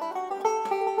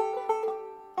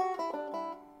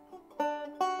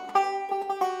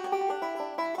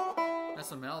 That's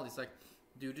the melody. It's like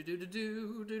do do do do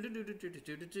do do do do do do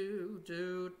do do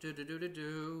do do do do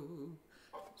do.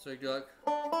 So you go like.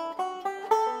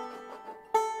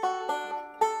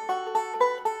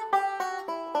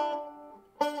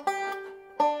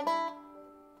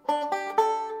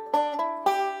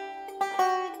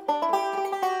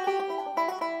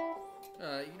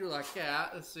 That.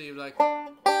 Let's see, like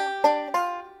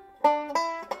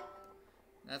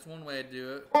that's one way to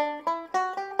do it.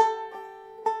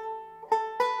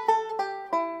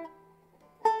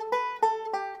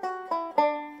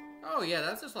 Oh yeah,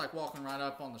 that's just like walking right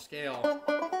up on the scale.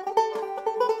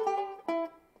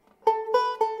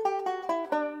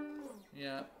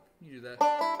 Yeah, you do that.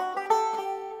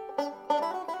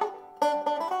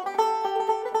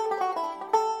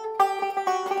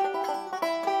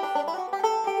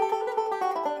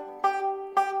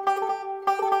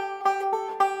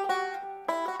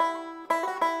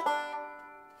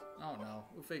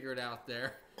 Figure it out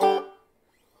there.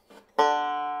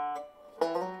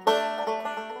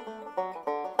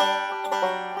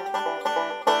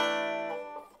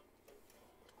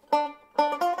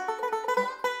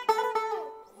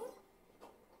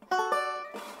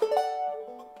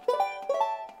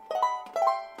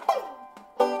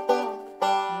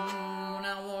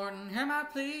 Now, Warden, hear my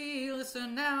plea,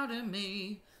 listen now to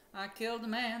me. I killed the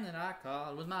man that I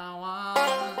called with my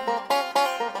wand.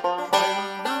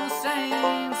 Well, the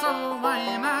same, so why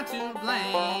am I to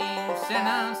blame?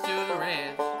 Sentence to the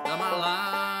rest of my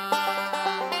life.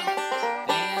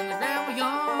 In the gravel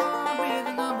yard with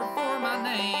a number for my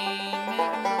name,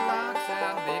 making the rocks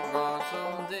out of big rocks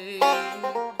all day.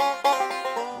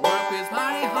 Work is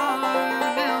mighty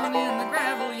hard down in the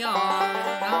gravel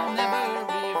yard. I'll never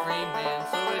be a free man,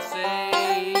 so they say.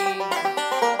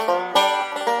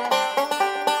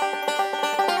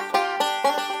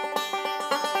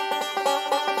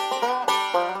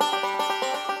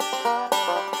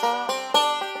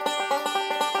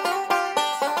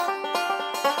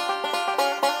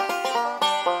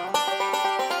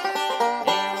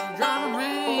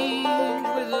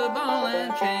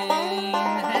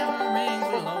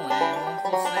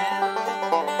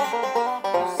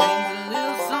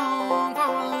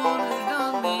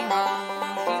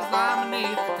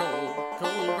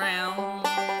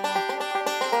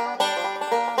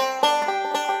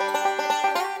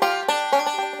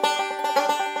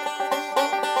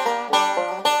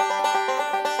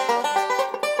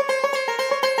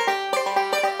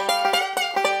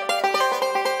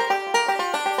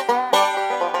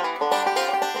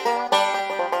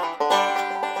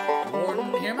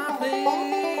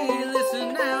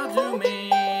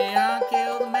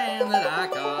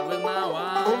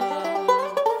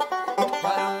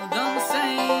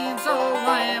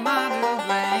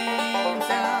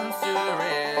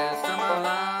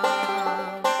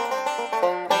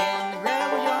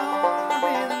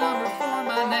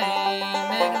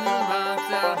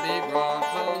 big rocks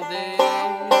all day.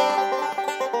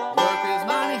 Work is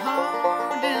mighty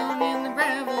hard down in the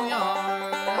gravel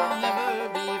yard. I'll never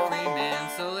be a free man,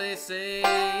 so they say.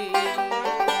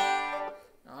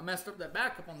 I messed up that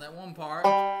backup on that one part.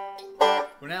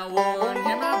 But now, Warren,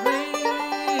 hear my plea.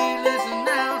 Listen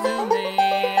now to me.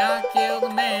 I killed the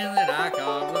man that I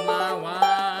caught with my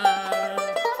wife.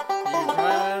 You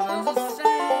tried us the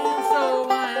same, so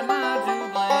why am I to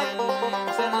blame?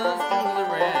 Send us to the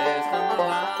rest of my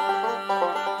life.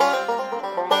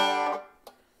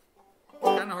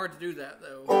 It's kind of hard to do that,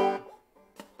 though.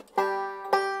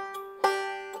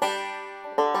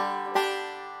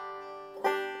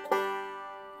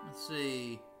 Let's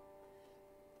see.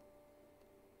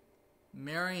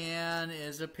 Marianne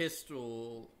is a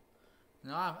pistol.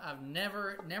 No, I've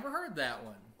never heard that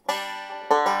one.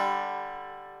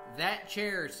 That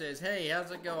chair says, "Hey,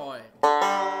 how's it going?"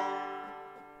 Well,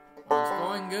 it's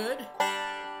going good.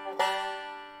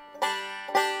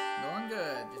 Going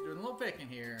good. Just doing a little picking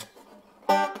here.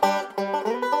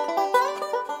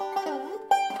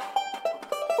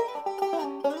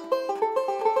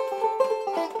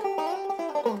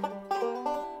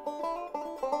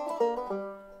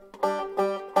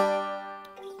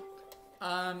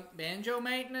 Banjo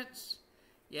maintenance,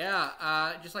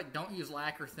 yeah, just like don't use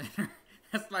lacquer thinner.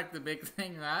 That's like the big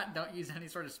thing, right? Don't use any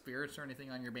sort of spirits or anything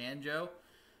on your banjo.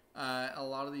 A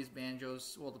lot of these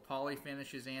banjos, well, the poly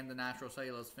finishes and the natural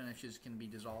cellulose finishes can be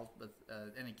dissolved with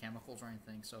any chemicals or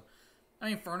anything. So, I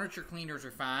mean, furniture cleaners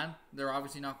are fine. They're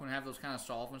obviously not going to have those kind of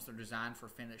solvents. They're designed for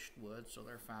finished wood, so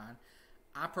they're fine.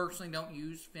 I personally don't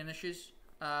use finishes,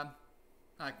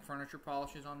 like furniture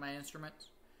polishes on my instruments.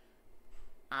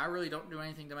 I really don't do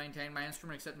anything to maintain my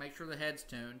instrument except make sure the head's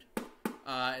tuned.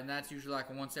 And that's usually like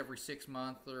a once every 6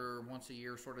 months or once a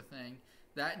year sort of thing.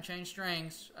 That and change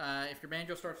strings. If your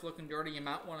banjo starts looking dirty, you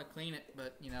might want to clean it.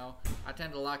 But, you know, I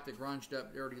tend to like the grunged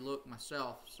up, dirty look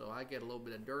myself. So I get a little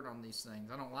bit of dirt on these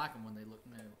things. I don't like them when they look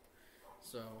new.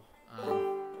 So,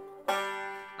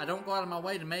 I don't go out of my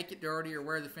way to make it dirty or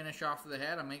wear the finish off of the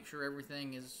head. I make sure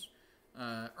everything is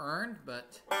earned.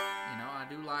 But, you know, I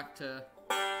do like to...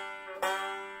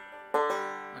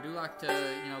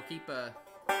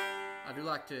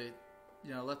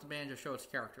 let the banjo show its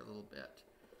character a little bit.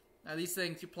 Now these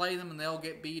things, you play them and they'll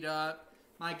get beat up.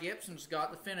 My Gibson's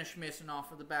got the finish missing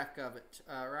off of the back of it,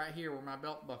 right here where my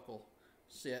belt buckle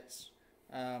sits.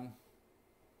 I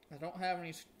don't have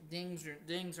any dings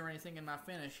or anything in my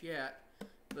finish yet,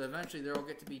 but eventually there will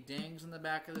get to be dings in the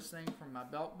back of this thing from my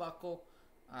belt buckle.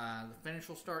 The finish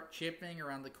will start chipping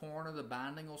around the corner. The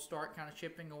binding will start kind of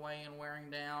chipping away and wearing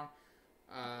down.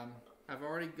 I've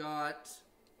already got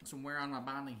some wear on my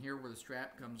binding here where the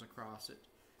strap comes across it.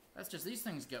 That's just, these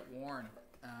things get worn.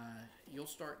 You'll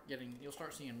start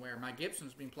seeing wear. My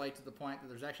Gibson's been played to the point that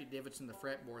there's actually divots in the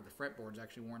fretboard. The fretboard's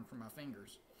actually worn from my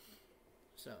fingers.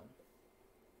 So,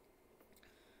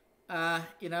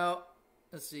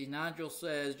 let's see. Nigel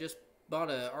says, just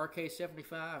bought a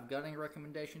RK75. Got any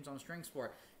recommendations on string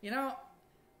support? You know,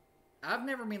 I've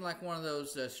never been like one of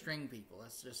those string people.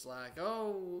 That's just like,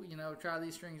 oh, try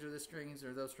these strings or this strings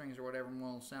or those strings or whatever and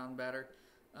will sound better.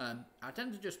 I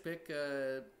tend to just pick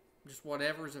just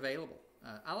whatever's available.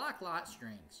 I like light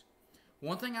strings.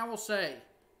 One thing I will say,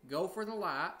 go for the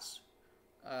lights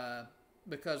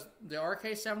because the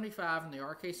RK75 and the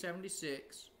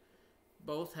RK76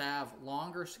 both have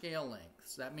longer scale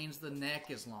lengths. That means the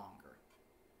neck is longer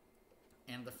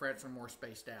and the frets are more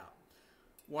spaced out.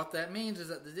 What that means is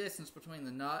that the distance between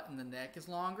the nut and the neck is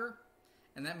longer,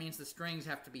 and that means the strings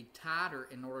have to be tighter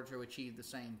in order to achieve the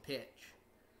same pitch.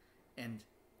 And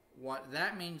what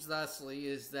that means thusly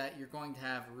is that you're going to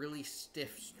have really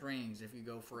stiff strings if you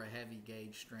go for a heavy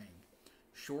gauge string.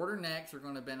 Shorter necks are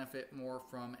going to benefit more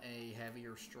from a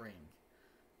heavier string.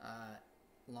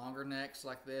 Longer necks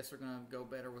like this are going to go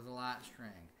better with a light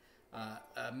string.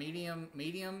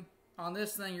 Medium on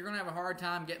this thing, you're going to have a hard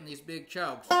time getting these big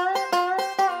chokes.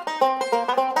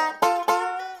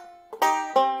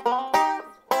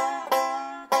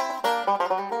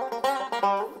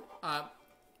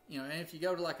 And if you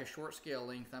go to like a short scale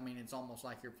length, I mean, it's almost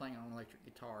like you're playing on an electric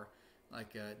guitar.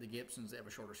 Like the Gibsons, they have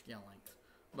a shorter scale length.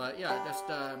 But yeah, just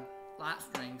light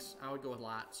strings. I would go with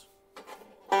lights.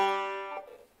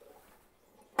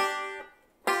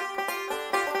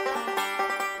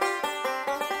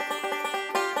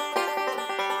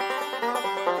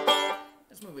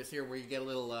 Let's move this here where you get a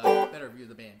little better view of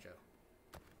the banjo.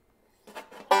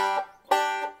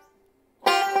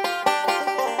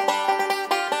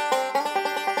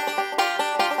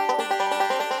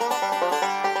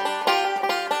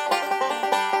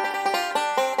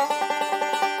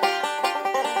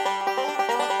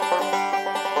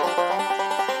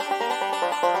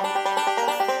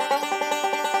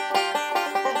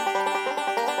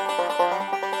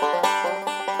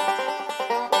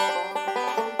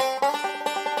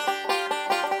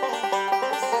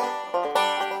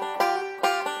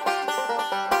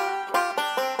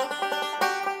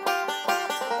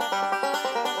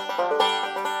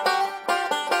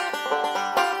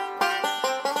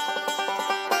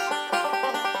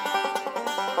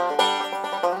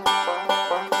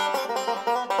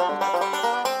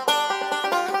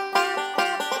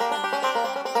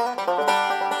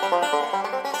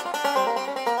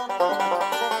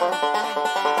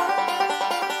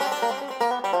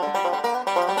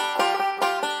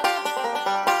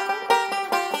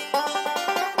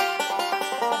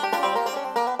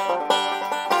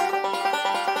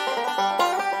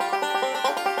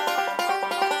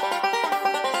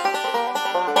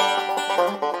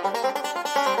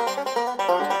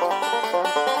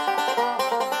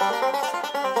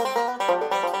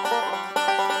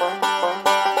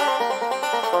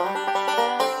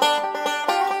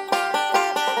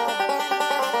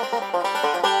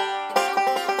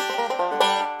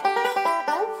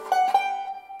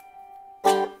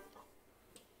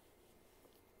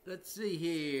 let's see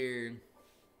here.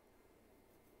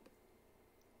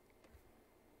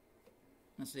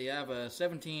 Let's see, I have a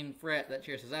 17 fret. That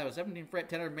chair says I have a 17 fret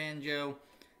tenor banjo,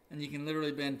 and you can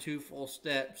literally bend 2 full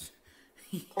steps.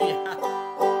 Yeah.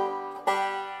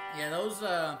 Yeah, those,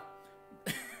 I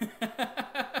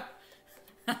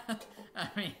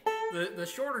mean, the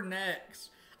shorter necks,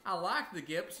 I like the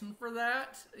Gibson for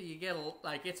that. You get,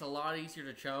 it's a lot easier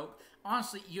to choke.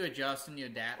 Honestly, you adjust and you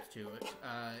adapt to it.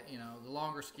 You know, the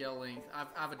longer scale length,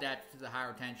 I've adapted to the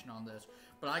higher tension on this.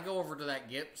 But I go over to that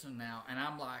Gibson now, and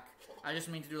I'm like, I just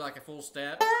mean to do like a full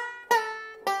step.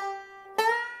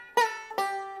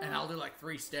 And I'll do like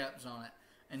 3 steps on it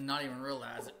and not even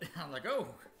realize it. I'm like, oh,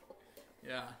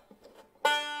 yeah.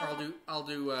 Or I'll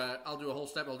do a whole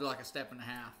step. I'll do like a step and a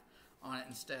half on it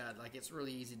instead. Like, it's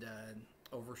really easy to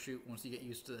overshoot once you get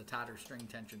used to the tighter string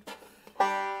tension.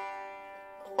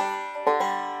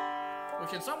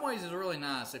 Which in some ways is really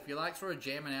nice. If you like sort of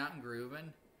jamming out and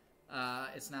grooving,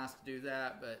 it's nice to do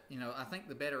that. But, you know, I think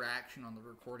the better action on the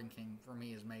Recording King for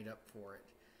me is made up for it.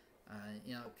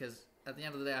 You know, because at the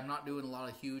end of the day, I'm not doing a lot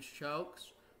of huge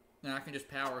chokes. And I can just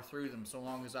power through them so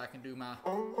long as I can do my...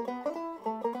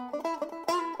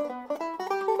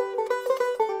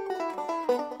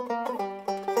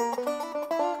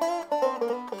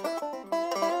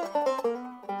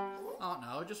 Oh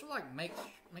no, just like make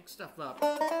stuff up.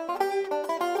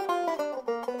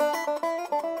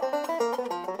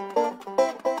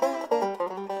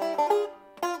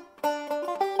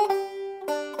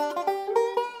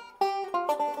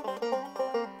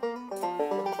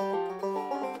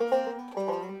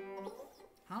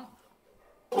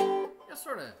 Just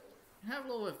sort of have a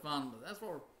little bit of fun, but that's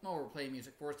what we're playing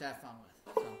music for, is to have fun with.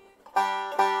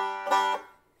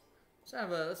 So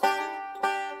let's do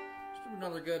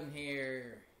another good one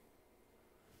here.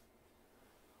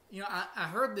 You know, I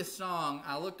heard this song.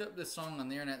 I looked up this song on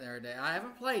the internet the other day. I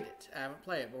haven't played it,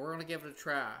 but we're gonna give it a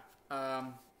try.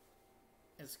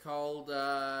 It's called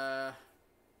what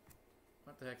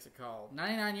the heck's it called?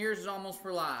 99 Years is Almost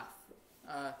for Life.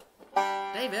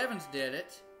 Dave Evans did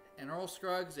it, and Earl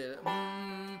Scruggs did it.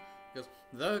 Because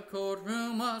the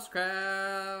courtroom was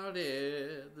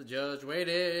crowded, the judge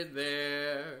waited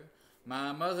there.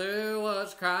 My mother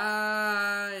was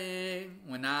crying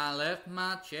when I left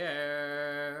my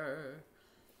chair.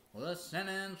 Well, the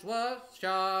sentence was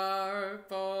sharp,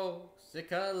 folks, it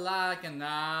cut like a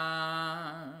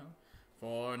knife.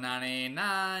 For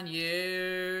 99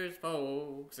 years,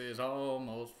 folks, is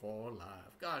almost for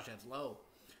life. Gosh, that's low.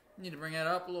 Need to bring that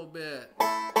up a little bit.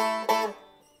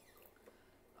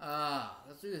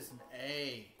 Let's do this in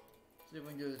A. See if we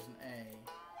can do this in A.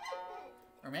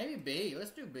 Or maybe B. Let's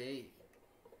do B.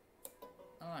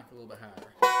 I like it a little bit higher.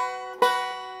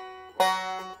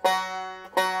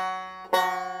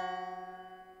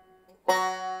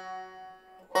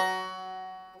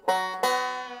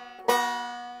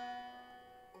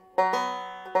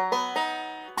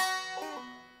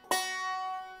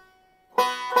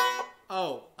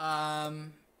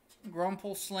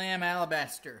 Grumple Slam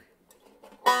Alabaster.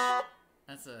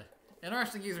 That's a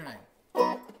interesting username.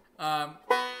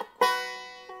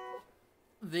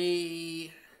 The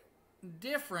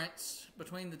difference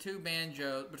between the two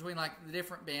banjos, between like the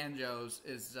different banjos,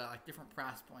 is like different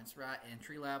price points, right?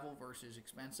 Entry level versus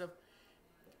expensive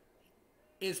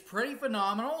is pretty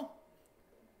phenomenal,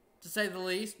 to say the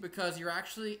least, because you're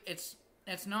actually it's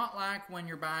not like when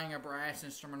you're buying a brass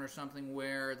instrument or something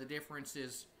where the difference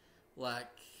is like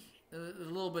a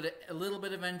little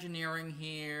bit of engineering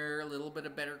here, a little bit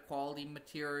of better quality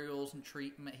materials and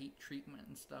treatment, heat treatment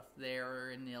and stuff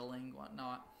there, and nailing,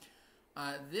 whatnot.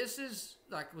 This is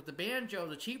like with the banjo,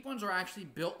 the cheap ones are actually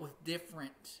built with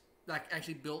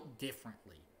actually built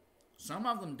differently. Some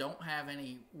of them don't have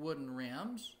any wooden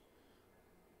rims.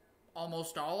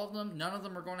 Almost all of them, none of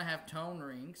them are going to have tone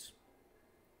rings.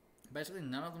 Basically,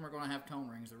 none of them are going to have tone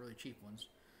rings. They're really cheap ones.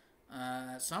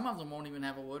 Some of them won't even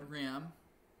have a wood rim.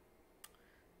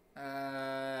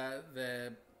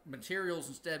 The materials,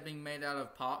 instead of being made out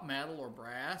of pot metal or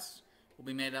brass, will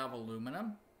be made out of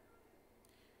aluminum.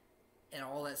 And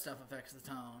all that stuff affects the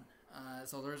tone.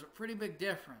 So there's a pretty big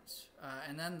difference.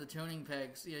 And then the tuning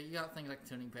pegs, you got things like the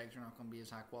tuning pegs are not going to be as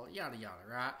high quality, yada yada,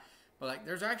 right? But like,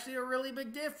 there's actually a really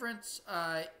big difference.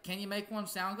 Can you make one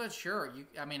sound good? Sure.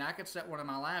 I could set one in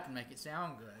my lap and make it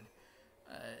sound good.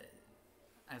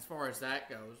 As far as that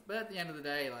goes. But at the end of the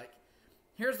day, like,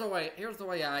 here's the way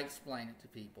I explain it to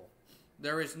people.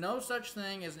 There is no such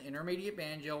thing as an intermediate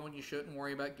banjo, and you shouldn't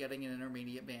worry about getting an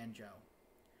intermediate banjo.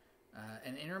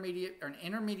 An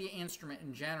intermediate instrument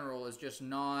in general is just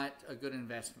not a good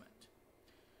investment.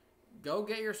 Go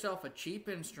get yourself a cheap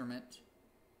instrument,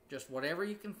 Just whatever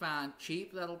you can find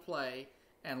cheap that'll play,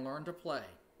 and learn to play.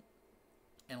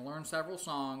 And learn several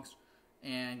songs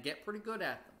and get pretty good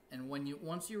at them. And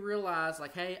once you realize,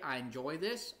 like, hey, I enjoy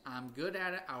this, I'm good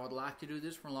at it, I would like to do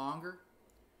this for longer,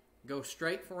 go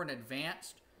straight for an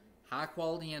advanced,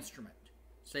 high-quality instrument.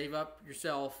 Save up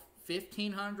yourself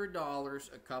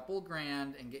 $1,500, a couple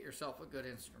grand, and get yourself a good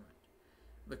instrument.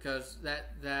 Because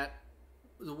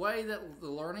the way that the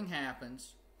learning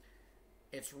happens,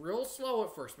 it's real slow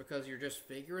at first because you're just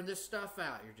figuring this stuff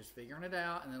out. You're just figuring it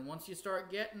out, and then once you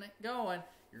start getting it going,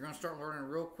 you're going to start learning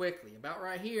real quickly. About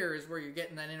right here is where you're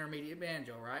getting that intermediate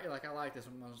banjo, right? You're like, I like this,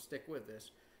 I'm going to stick with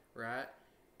this, right?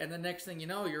 And the next thing you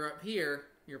know, you're up here,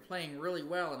 you're playing really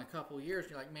well in a couple of years.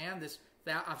 You're like, man,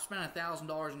 I've spent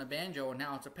 $1,000 in a banjo, and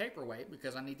now it's a paperweight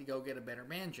because I need to go get a better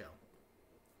banjo.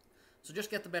 So just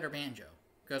get the better banjo,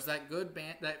 because that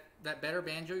better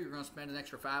banjo, you're going to spend an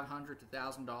extra $500 to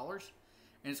 $1,000,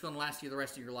 and it's going to last you the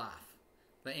rest of your life.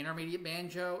 The intermediate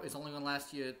banjo is only going to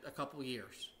last you a couple of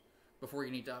years before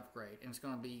you need to upgrade, and it's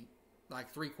going to be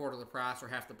like 3/4 the price or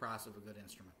half the price of a good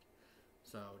instrument.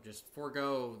 So just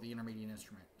forego the intermediate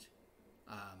instrument.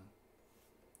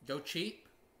 Go cheap,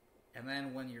 and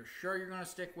then when you're sure you're going to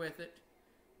stick with it,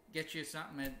 get you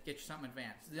something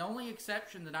advanced. The only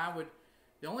exception I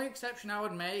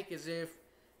would make is if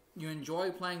you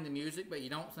enjoy playing the music, but you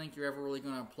don't think you're ever really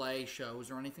going to play shows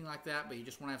or anything like that, but you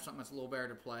just want to have something that's a little better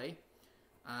to play,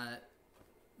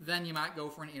 then you might go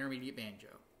for an intermediate banjo.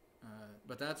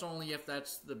 But that's only if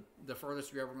that's the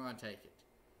furthest you're ever going to take it.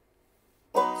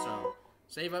 So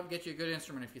save up, get you a good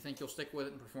instrument if you think you'll stick with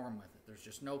it and perform with it. There's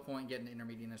just no point in getting an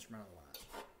intermediate instrument otherwise.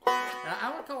 And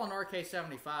I would call an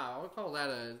RK-75, I would call that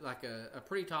a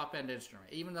pretty top-end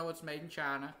instrument. Even though it's made in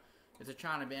China, it's a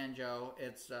China banjo.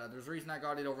 There's a reason I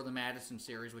got it over the Madison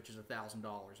series, which is $1,000.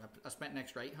 I spent an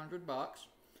extra $800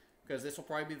 because this will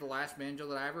probably be the last banjo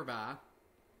that I ever buy.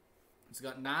 It's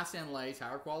got nice inlays,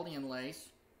 higher quality inlays.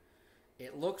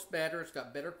 It looks better. It's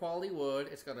got better quality wood.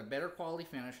 It's got a better quality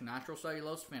finish,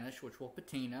 nitrocellulose finish, which will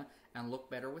patina and look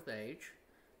better with age.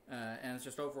 And it's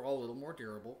just overall a little more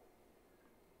durable.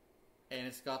 And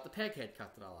it's got the peg head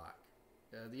cut that I like.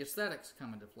 The aesthetics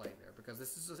come into play there because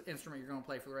this is an instrument you're going to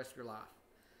play for the rest of your life.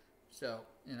 So,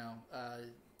 it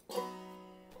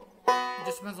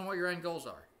just depends on what your end goals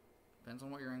are. Depends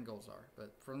on what your end goals are.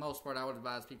 But for the most part, I would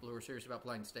advise people who are serious about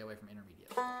playing to stay away from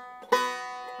intermediate.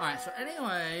 Alright, so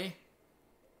anyway,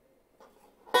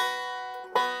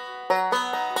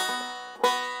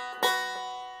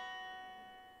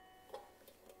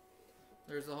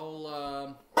 there's the whole,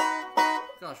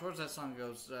 gosh, where's that song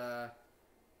goes? My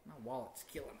wallet's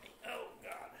killing me. Oh,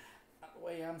 God. Not the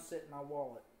way I'm sitting, my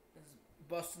wallet is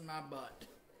busting my butt.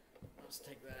 Let's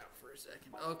take that out for a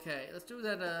second. Okay, let's do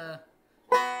that,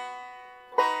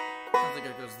 I think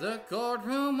it goes, the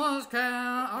courtroom was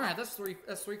crowded. Alright, that's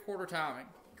three-quarter timing.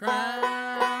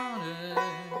 Crowded,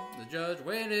 the judge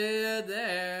waited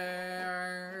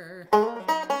there.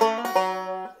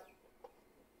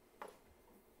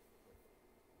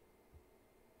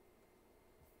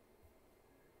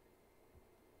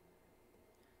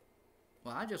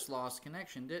 Well, I just lost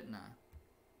connection, didn't I?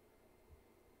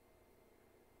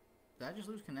 Did I just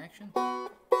lose connection? I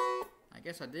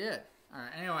guess I did.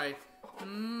 Alright, anyway.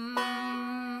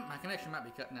 My connection might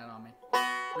be cutting out on me.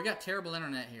 We got terrible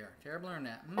internet here. Terrible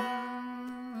internet.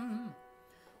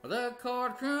 The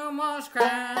courtroom was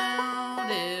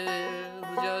crowded.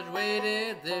 The judge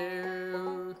waited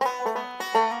there.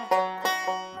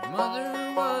 My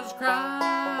mother was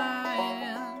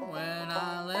crying when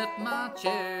I left my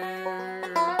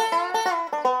chair.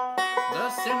 The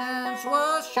sentence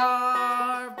was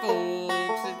sharp,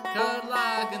 folks. It cut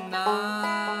like a knife.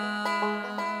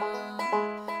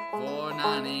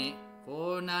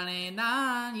 For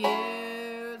 99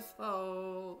 years,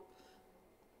 folks.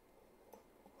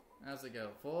 How's it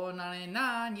go? For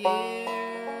 99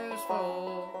 years,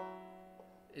 folks.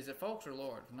 Is it folks or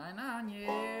Lord? For 99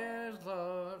 years,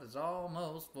 Lord, is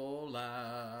almost for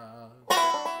life.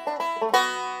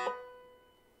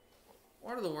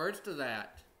 What are the words to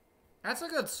that? That's a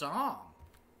good song.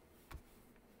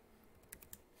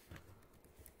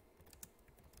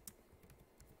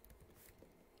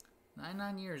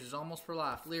 99 years is almost for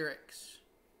life. Lyrics.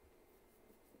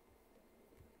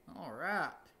 Alright.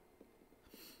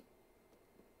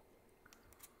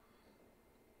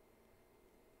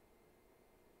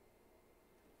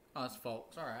 Oh, it's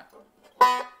folks. Alright.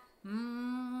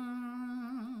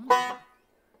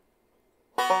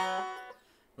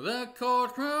 The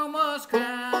courtroom was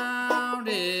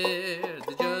crowded.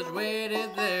 The judge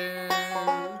waited there.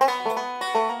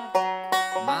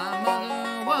 My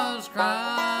mother was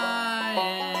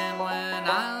crying when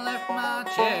I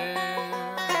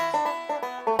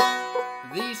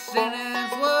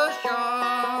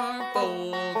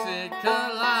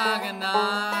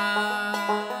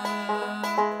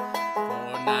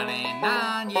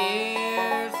 9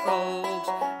 years, folks,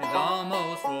 is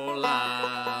almost full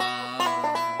life.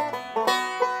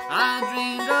 I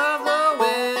dreamed of the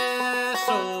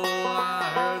whistle, I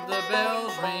heard the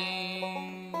bells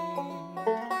ring.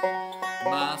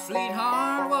 My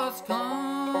sweetheart was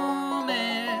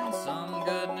coming, some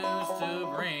good news to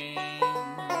bring.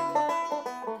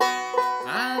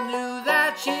 I knew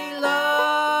that she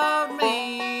loved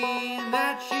me, and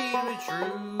that she'd be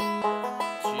true.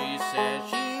 She said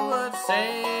she would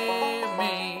save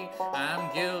me, I'm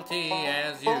guilty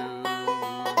as you.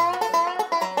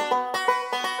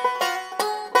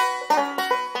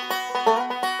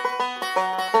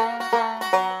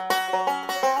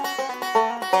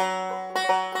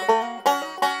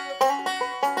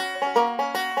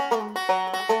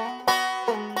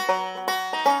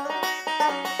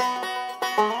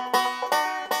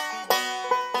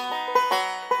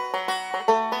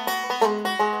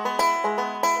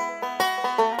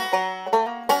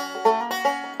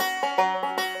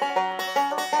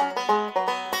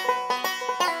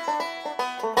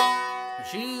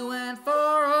 She went for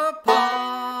a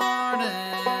pardon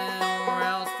or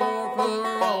else for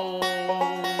parole.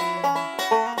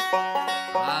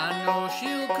 I know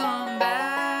she'll come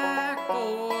back,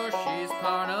 for she's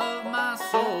part of my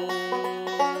soul.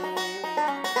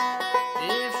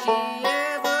 If she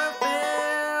ever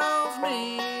fails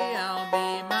me, I'll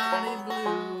be mighty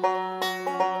blue.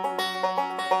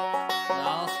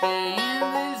 I'll stay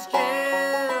in this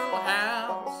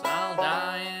jailhouse, I'll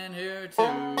die in here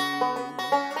too.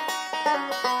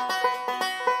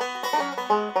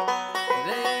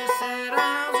 They said I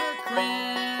was a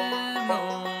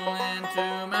criminal, and to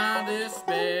my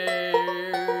despair,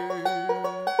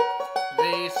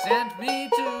 they sent me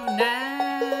to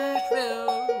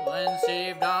Nashville and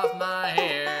shaved off my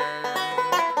hair.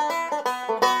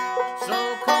 So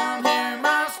come hear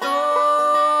my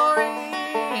story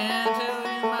and tell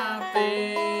you my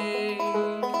fate.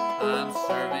 I'm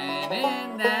serving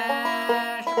in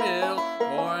Nashville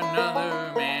for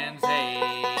another man's hate.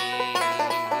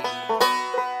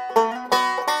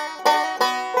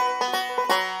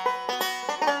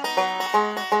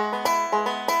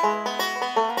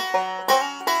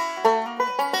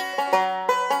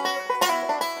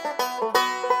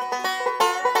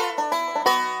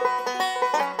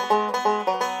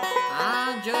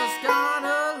 I just got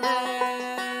a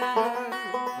letter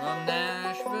from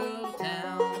Nashville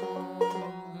town,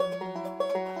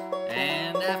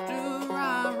 and after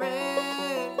I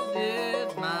read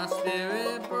it, my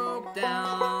spirit broke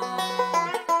down.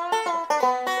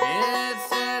 It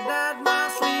said that my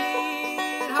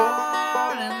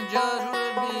sweetheart and the judge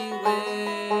would be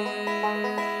wed,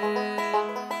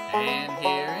 and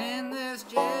here in this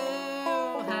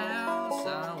jailhouse, I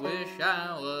wish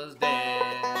I was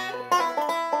dead.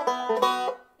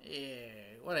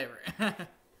 Yeah, whatever.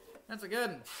 That's a good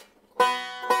one.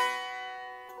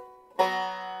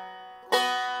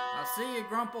 I'll see you,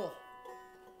 Grumple.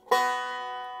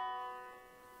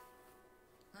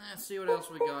 Let's see what else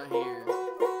we got here.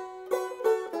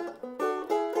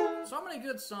 So many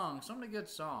good songs. So many good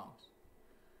songs.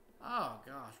 Oh,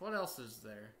 gosh. What else is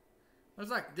there? There's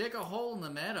like Dig a Hole in the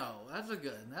Meadow. That's a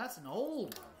good one. That's an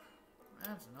old one.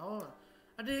 That's an old one.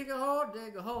 I dig a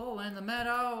hole in the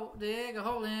meadow, dig a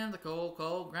hole in the cold,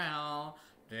 cold ground.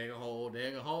 Dig a hole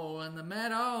in the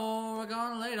meadow, we're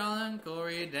gonna lay Darling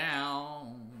Corey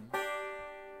down.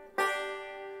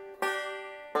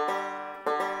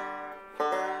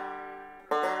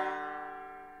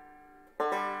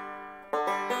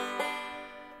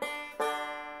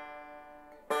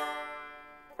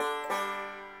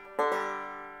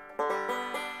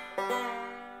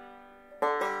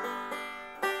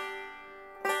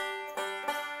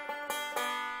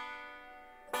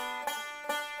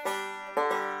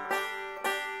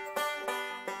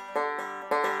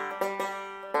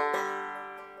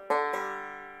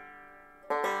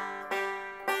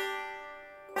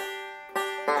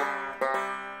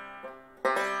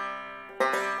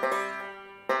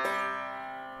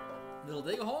 Little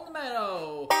dig a hole in the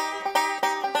meadow.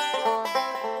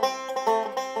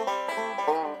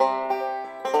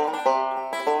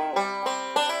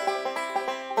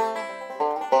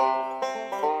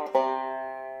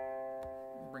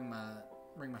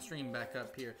 Bring my stream back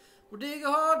up here. Well, dig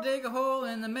a hole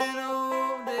in the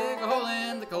meadow, dig a hole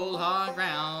in the cold hard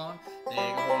ground. Dig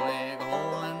a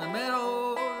hole in the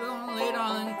meadow, we're gonna lay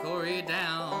Darling Corey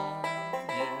down.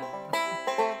 Yeah.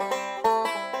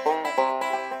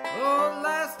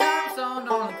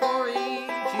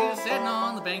 Sitting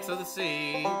on the banks of the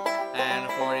sea, and a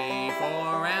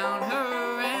 44 around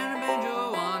her, and a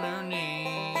banjo on her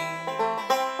knee.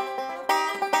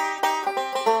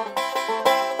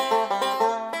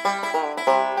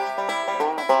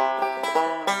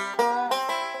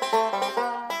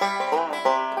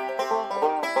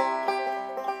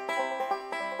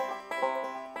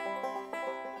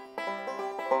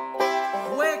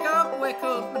 wake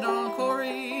up, Madonna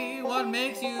Corey. What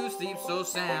makes you sleep so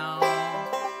sound?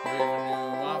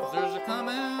 Revenue officers are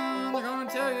coming. They're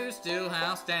gonna tear your steel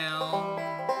house down.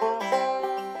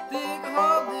 Dig a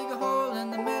hole in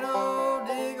the meadow.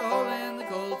 Dig a hole in the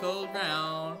cold, cold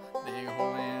ground. Dig a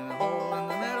hole in the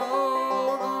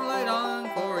meadow. Gonna lay Don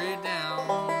Corey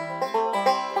down.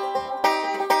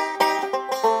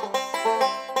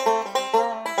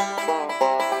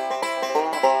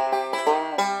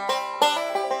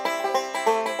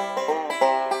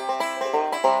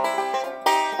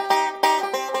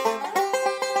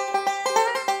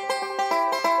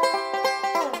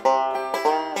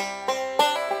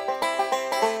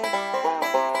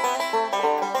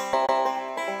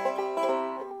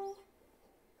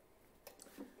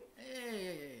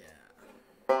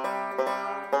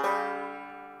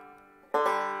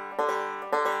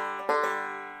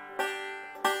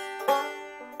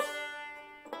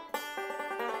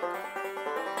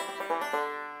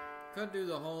 Could do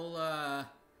the whole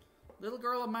Little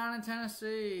Girl of Mine in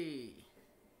Tennessee.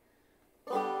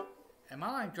 Am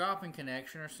I like dropping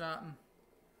connection or something?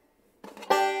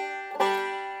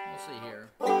 We'll see here.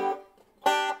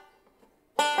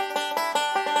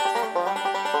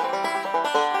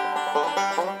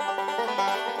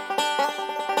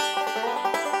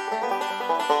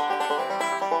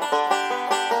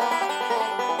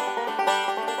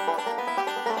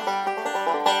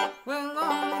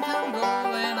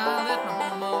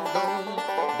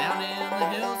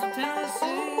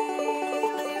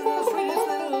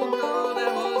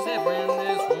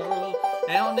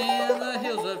 Down in the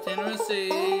hills of Tennessee,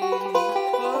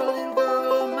 oh, little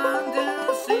girl of mine,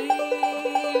 Tennessee.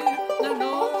 I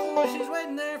know she's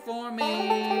waiting there for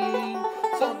me.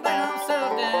 Someday I'll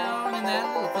settle down in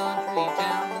that little country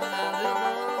town, that little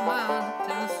girl of mine,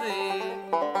 Tennessee.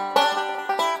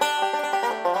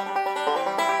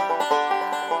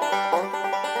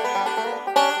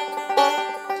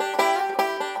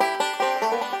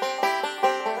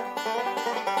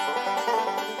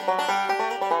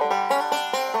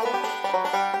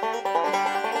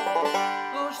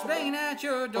 Banging at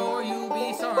your door, you'll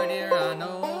be sorry, dear, I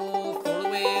know, for the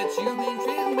way that you've been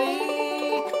treating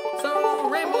me. So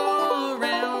ramble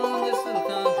around this little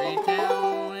country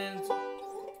town and...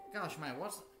 Gosh, man,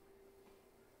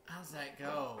 how's that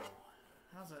go?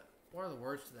 What are the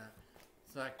words to that?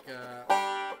 It's like,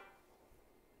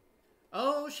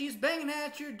 oh, she's banging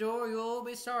at your door, you'll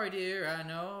be sorry, dear, I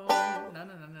know. No,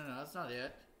 that's not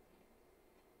it.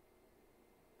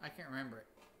 I can't remember it.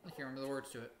 I can't remember the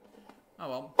words to it. Oh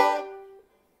well.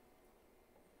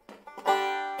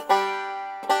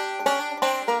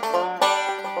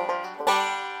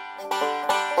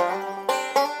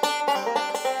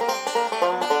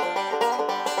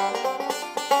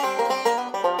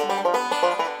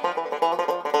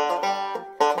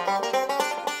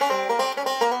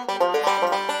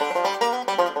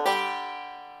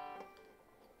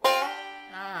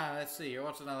 Let's see here.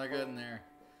 What's another good in there?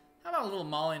 How about a little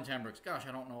Molly and Tembrix? Gosh,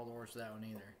 I don't know all the words to that one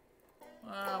either.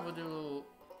 Well, we'll do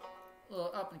a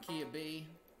little up in key of B.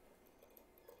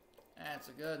 That's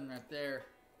a good one right there.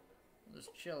 We'll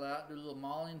just chill out, do a little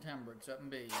Molly and Tembrix up in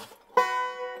B.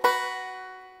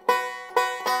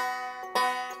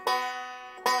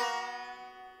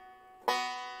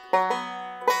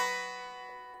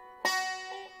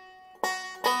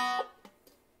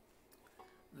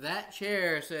 That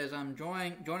chair says I'm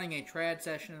joining a trad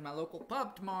session in my local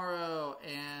pub tomorrow,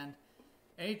 and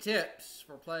any tips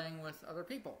for playing with other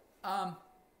people?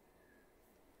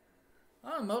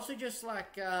 Mostly just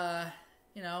like learn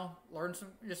some.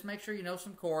 Just make sure you know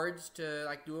some chords to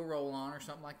like do a roll on or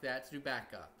something like that to do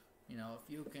backup. You know,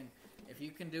 if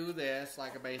you can do this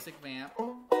like a basic vamp.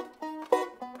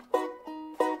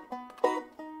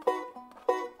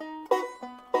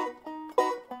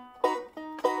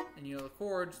 You know the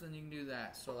chords, then you can do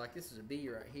that. So like this is a B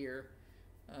right here.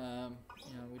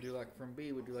 We do like from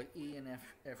B, we do like E and F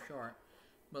sharp.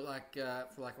 But like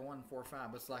for like a 1, 4,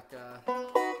 5, it's like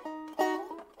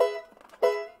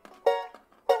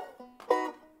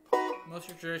most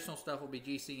of your traditional stuff will be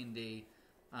G, C, and D,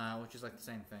 which is like the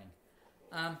same thing.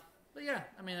 But yeah,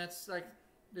 I mean that's like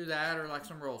do that or like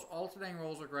some rolls. Alternating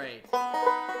rolls are great.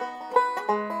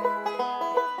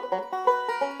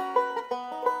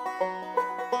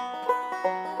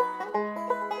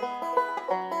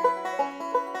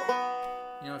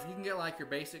 Like your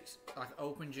basics, like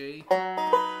open G. You can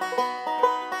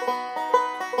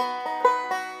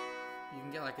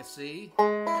get like a C.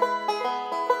 And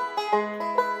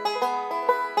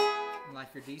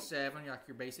like your D7, like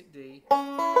your basic D.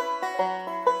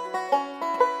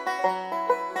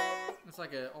 It's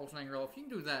like an alternating roll. If you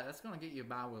can do that, that's going to get you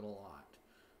by with a lot.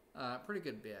 pretty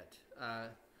good bit.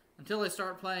 Until they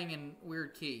start playing in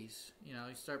weird keys. You know,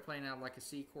 you start playing out like a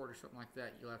C chord or something like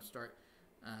that, you'll have to start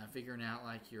figuring out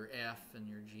like your F and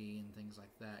your G and things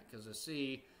like that. Because a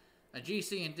G,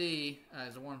 C, and D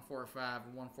is a 1, 4, 5,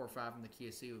 and 1, 4, 5 in the key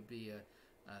of C would be a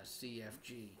C, F,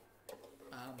 G.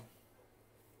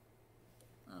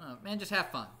 Man, just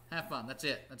have fun. Have fun. That's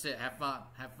it. That's it. Have fun.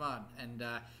 Have fun. And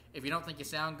if you don't think you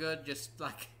sound good, just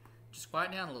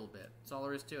quiet down a little bit. That's all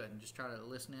there is to it. And just try to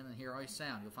listen in and hear how you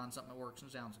sound. You'll find something that works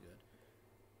and sounds good.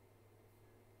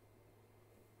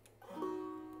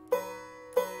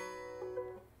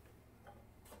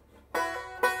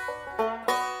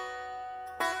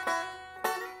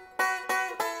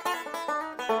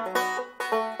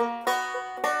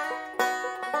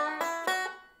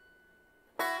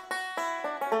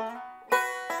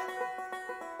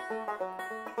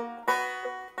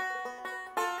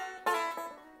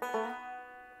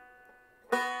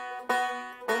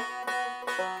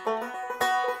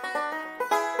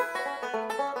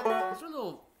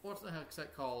 What's the heck's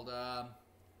that called?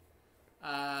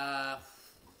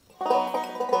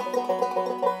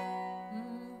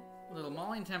 Little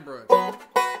Mauling timbre.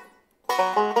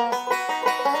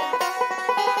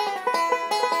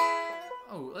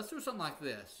 Oh, let's do something like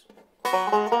this.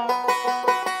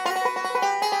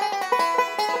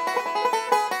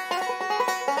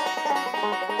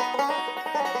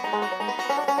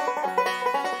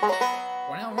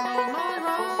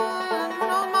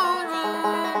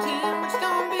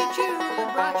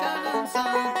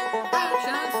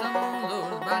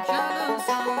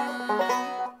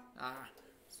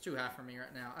 Too high for me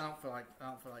right now. I don't feel like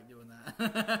doing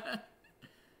that.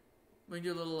 We can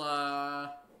do a little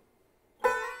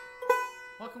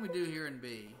what can we do here in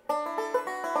B?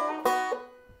 Well,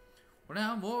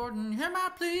 now, Warden, hear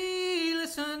my plea,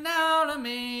 listen now to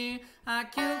me. I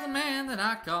killed the man that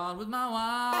I caught with my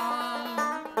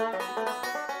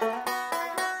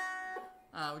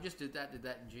wife. We just did that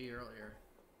in G earlier.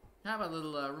 How about a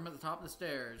little room at the top of the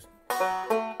stairs?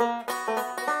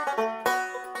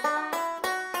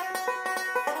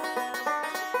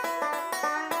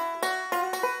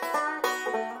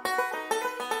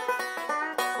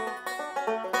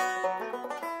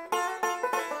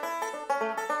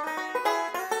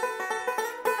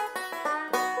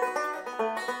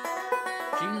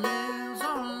 She lives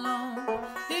all alone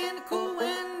in the cool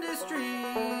windy street,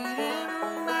 in a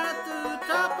room at the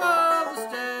top of the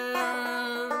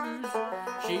stairs.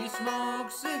 She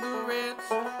smokes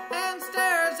cigarettes and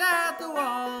stares at the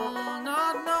wall,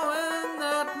 not knowing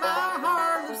that my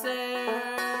heart lives there.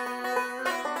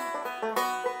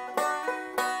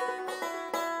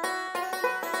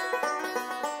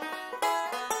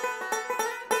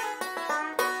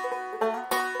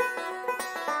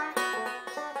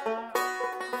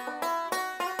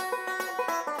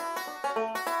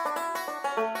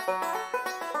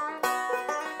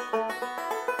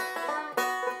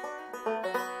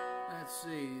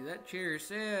 That chair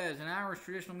says, in Irish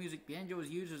traditional music, banjo is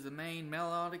used as the main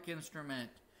melodic instrument.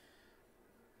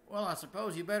 Well, I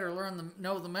suppose you better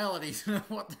know the melodies of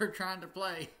what they're trying to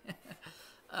play.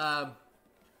 You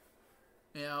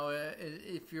know,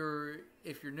 if you're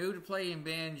new to playing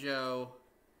banjo,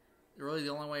 really the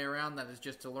only way around that is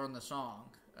just to learn the song.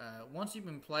 Once you've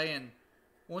been playing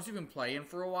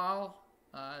for a while,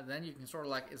 then you can sort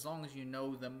of like, as long as you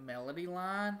know the melody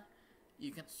line,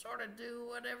 you can sort of do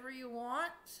whatever you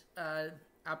want. I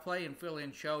play and fill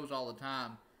in shows all the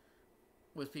time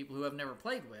with people who I've never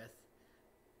played with.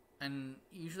 And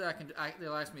usually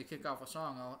they'll ask me to kick off a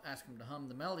song. I'll ask them to hum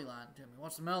the melody line to me.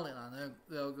 What's the melody line?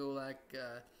 They'll go like,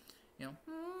 you know,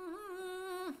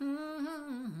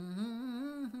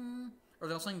 or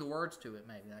they'll sing the words to it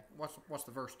maybe. Like, what's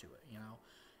the verse to it, you know?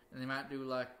 And they might do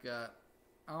like, I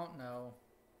don't know,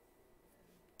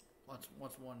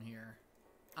 what's one here?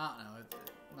 I don't know. It's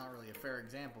not really a fair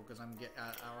example because I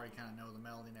already kind of know the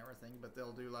melody and everything. But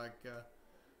they'll do like I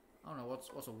don't know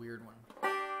what's a weird one. I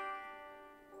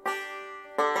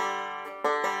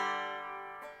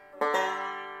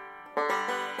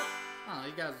don't know.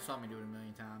 You guys have saw me do it a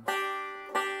million times.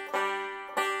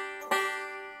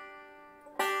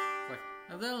 It's like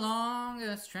the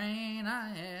longest train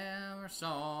I ever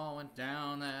saw went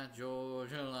down that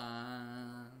Georgia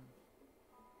line.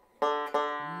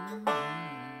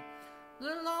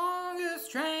 The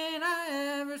longest train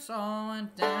I ever saw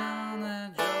went down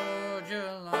the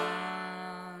Georgia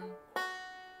line.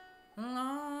 The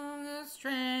longest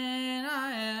train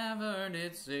I ever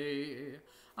did see.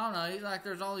 I don't know, like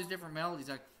there's all these different melodies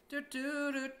like do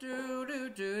do do do do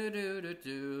do do do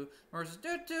do versus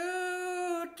do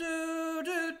do do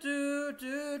do do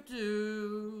do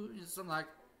do. Something like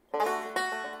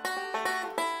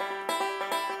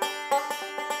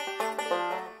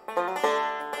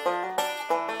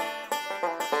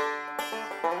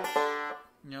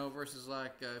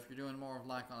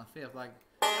on a fifth, like.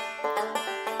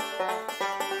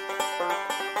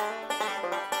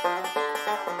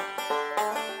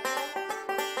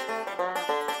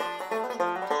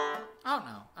 I don't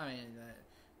know. I mean,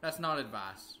 that's not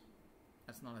advice.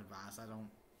 That's not advice. I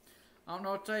don't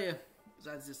know what to tell you.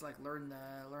 Besides just like learn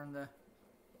the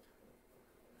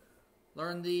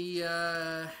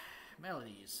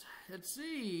melodies. Let's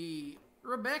see.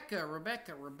 Rebecca.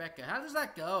 How does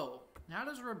that go? How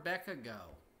does Rebecca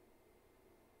go?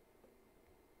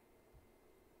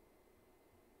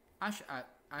 I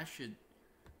should.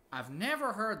 I've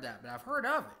never heard that, but I've heard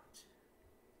of it.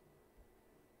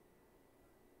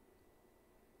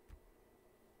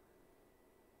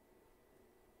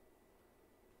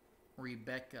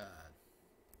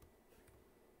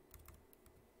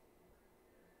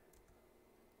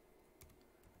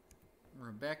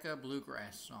 Rebecca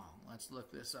Bluegrass song. Let's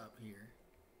look this up here.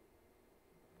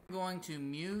 I'm going to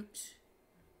mute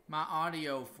my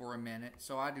audio for a minute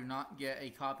so I do not get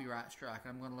a copyright strike.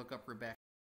 I'm going to look up Rebecca.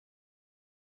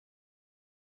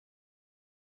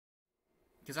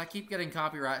 Because I keep getting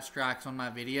copyright strikes on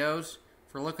my videos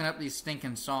for looking up these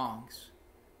stinking songs.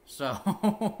 So,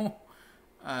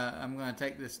 I'm going to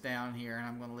take this down here and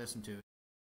I'm going to listen to it.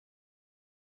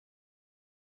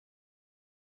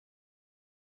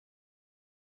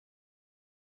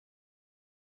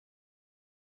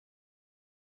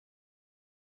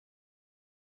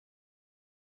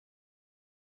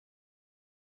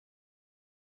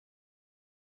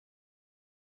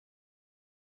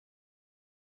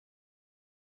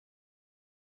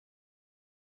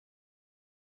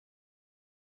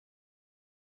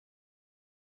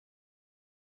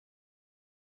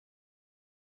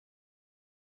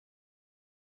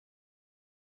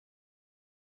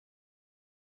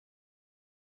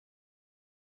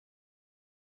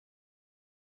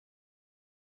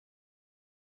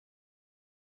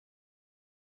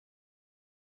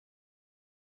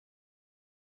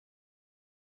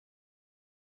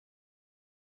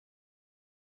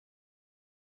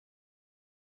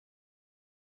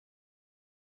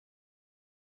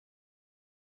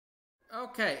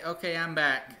 Okay, I'm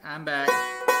back. Alright,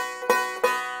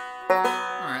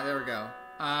 there we go.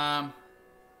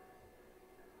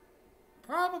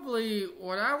 Probably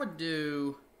what I would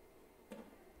do...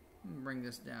 Let me bring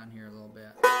this down here a little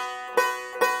bit.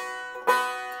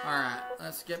 Alright,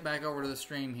 let's get back over to the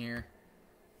stream here.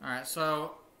 Alright,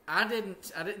 so I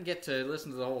didn't get to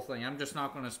listen to the whole thing. I'm just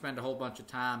not going to spend a whole bunch of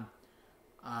time.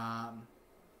 I'm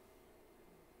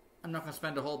not going to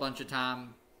spend a whole bunch of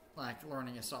time like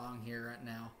learning a song here right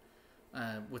now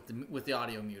with the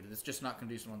audio muted. It's just not going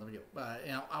to do some on the video. But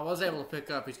you know, I was able to pick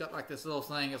up. He's got like this little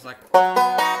thing. It's like,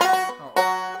 oh.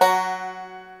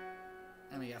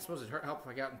 I mean, I suppose it'd help if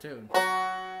I got in tune.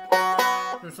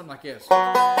 Doing something like this.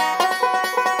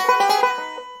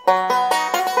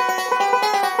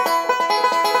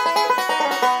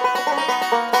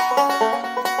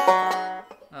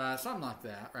 Something like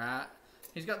that, right?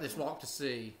 He's got this Walk to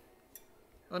See.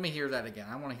 Let me hear that again.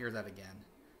 I want to hear that again.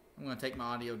 I'm going to take my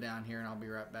audio down here and I'll be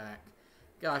right back.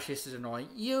 Gosh, this is annoying.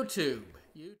 YouTube.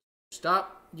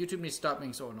 Stop. YouTube needs to stop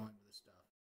being so annoying with this stuff.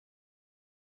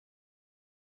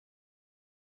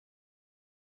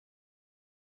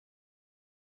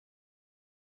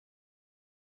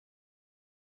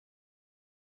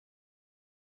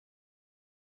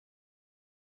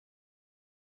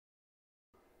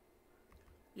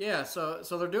 Yeah, so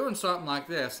they're doing something like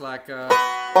this, like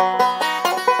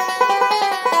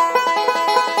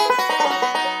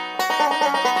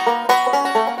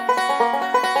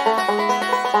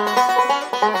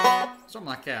something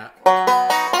like that.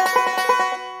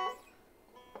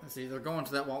 Let's see, they're going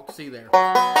to that Walk to See there.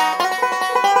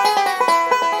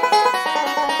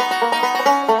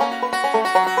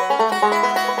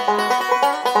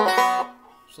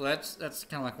 So that's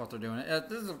kind of like what they're doing.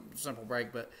 This is a simple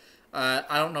break, but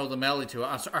I don't know the melody to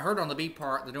it. I heard on the B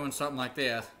part they're doing something like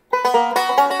this.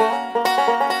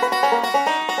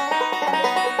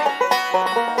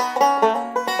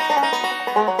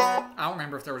 I don't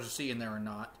remember if there was a C in there or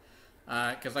not,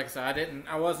 because like I said,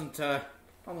 I wasn't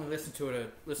only listened to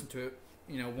it,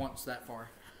 you know, once that far.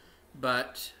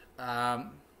 But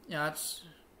yeah,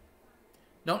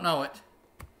 don't know it.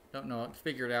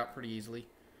 Figure it out pretty easily.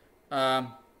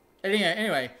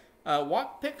 Anyway,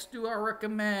 what picks do I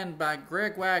recommend by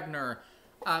Greg Wagner?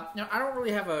 You know, I don't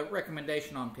really have a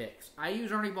recommendation on picks. I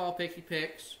use Ernie Ball Picky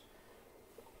Picks,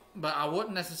 but I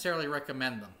wouldn't necessarily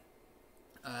recommend them.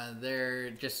 They're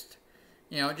just,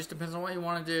 you know, it just depends on what you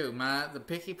want to do. The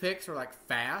Picky Picks are like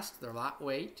fast. They're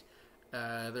lightweight.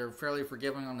 They're fairly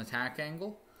forgiving on the tack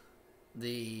angle.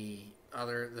 The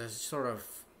sort of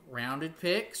rounded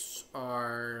picks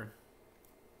are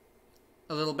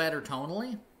a little better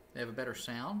tonally. They have a better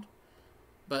sound.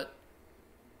 But,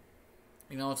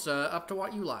 you know, it's up to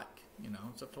what you like. You know,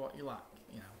 it's up to what you like.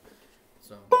 You know,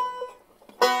 so.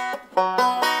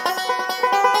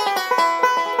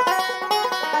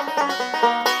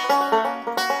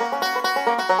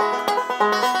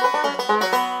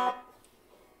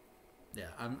 Yeah,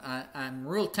 I'm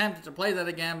real tempted to play that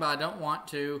again, but I don't want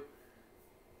to.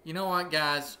 You know what,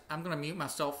 guys? I'm gonna mute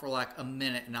myself for like a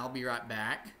minute, and I'll be right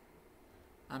back.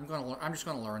 I'm just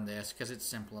gonna learn this because it's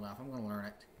simple enough. I'm gonna learn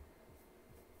it.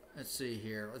 Let's see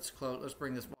here. Let's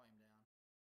bring this volume down.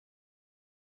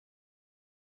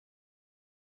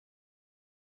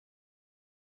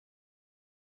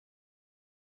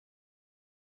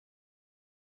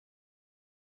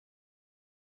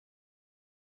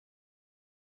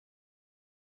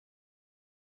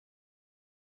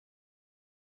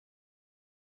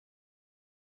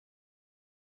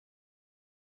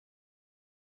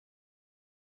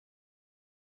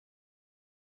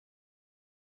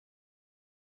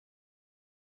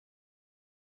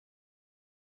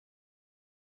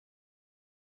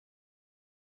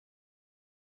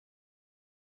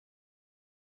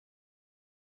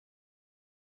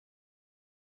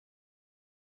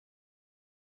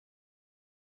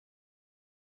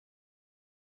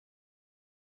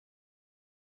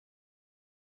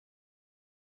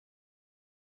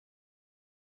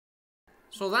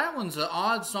 So that one's an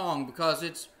odd song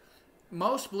because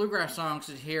most bluegrass songs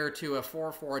adhere to a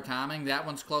 4/4 timing. That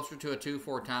one's closer to a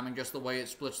 2/4 timing, just the way it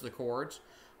splits the chords,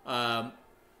 and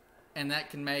that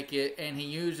can make it. And he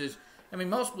uses. I mean,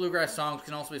 most bluegrass songs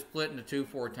can also be split into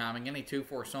 2/4 timing. Any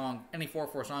 2/4 song, any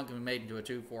 4/4 song can be made into a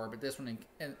 2/4. But this one,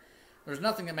 and there's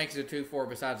nothing that makes it a 2/4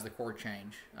 besides the chord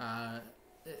change.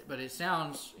 But it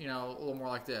sounds, you know, a little more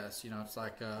like this. You know, it's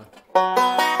like.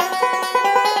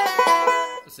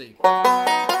 Let's see.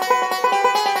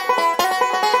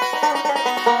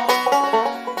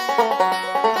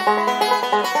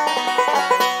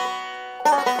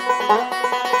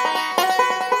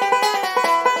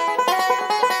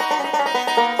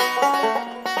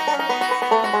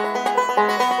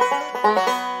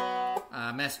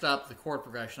 I messed up the chord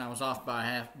progression. I was off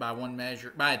by one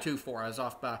measure, by a 2/4. I was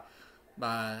off by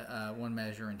one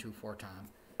measure in 2/4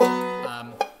 time.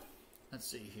 Let's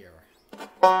see here.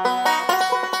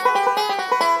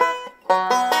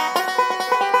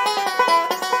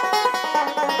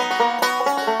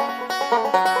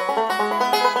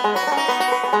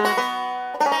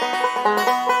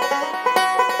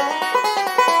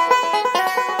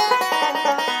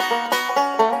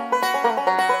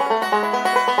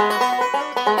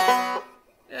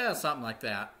 Yeah, something like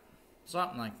that.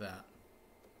 Something like that.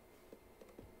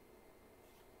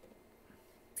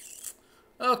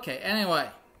 Okay, anyway.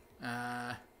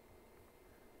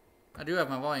 I do have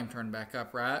my volume turned back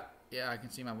up, right? Yeah, I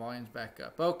can see my volume's back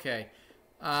up. Okay.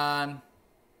 Yeah.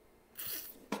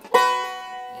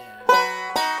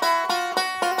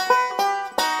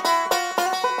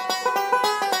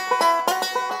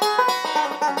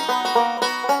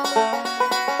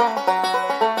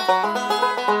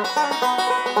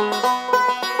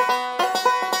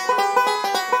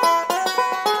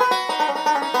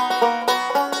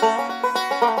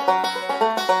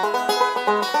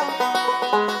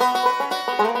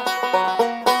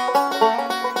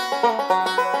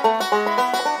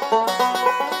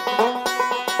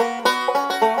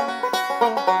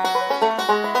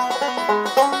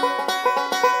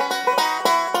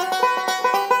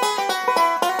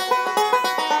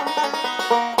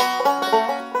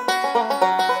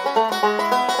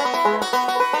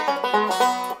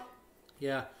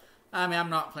 Yeah, I mean,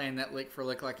 I'm not playing that lick for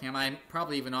lick like him. I'm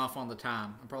probably even off on the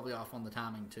time. I'm probably off on the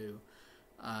timing too.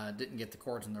 Didn't get the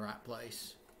chords in the right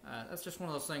place. That's just one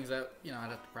of those things that, you know, I'd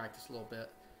have to practice a little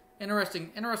bit.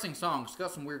 Interesting song. It's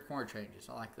got some weird chord changes.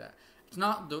 I like that. It's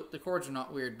not the chords are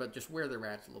not weird, but just where they're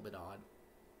at's a little bit odd.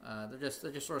 They just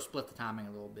sort of split the timing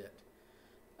a little bit.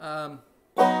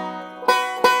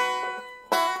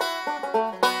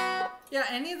 Yeah,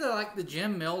 any of the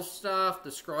Jim Mills stuff,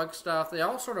 the Scruggs stuff, they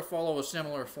all sort of follow a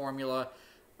similar formula.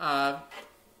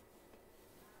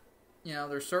 You know,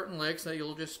 there's certain licks that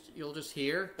you'll just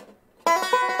hear,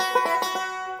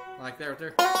 like there.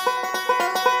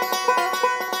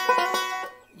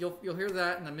 You'll hear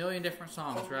that in a million different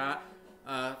songs, right?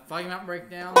 Volume Out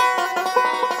Breakdown.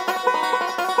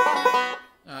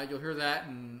 You'll hear that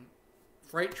in not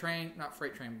Freight Train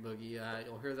Boogie.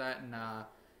 You'll hear that in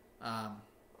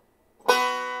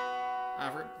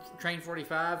Train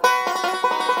 45.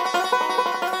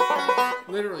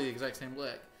 Literally the exact same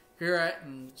lick. Hear it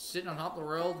and Sitting on Top of the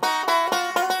World.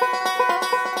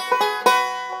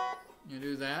 You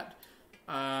do that.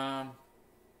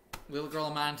 Little Girl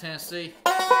of Mine, Tennessee.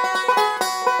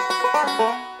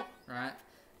 Right?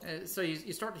 So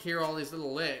you start to hear all these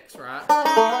little licks, right?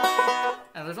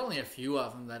 And there's only a few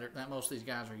of them that most of these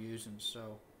guys are using.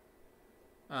 So,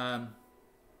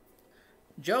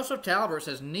 Joseph Talbert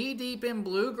says, knee deep in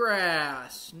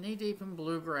bluegrass. Knee deep in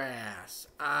bluegrass.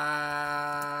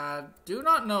 I do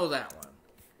not know that one.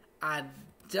 I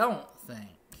don't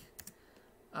think.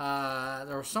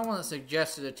 There was someone that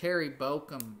suggested a Terry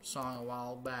Bokum song a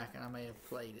while back, and I may have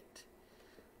played it.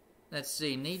 Let's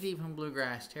see. Knee deep in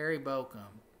bluegrass. Terry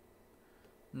Bokum.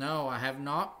 No, I have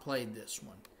not played this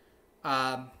one.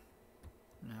 I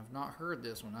have not heard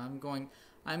this one. I'm going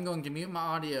to mute my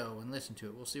audio and listen to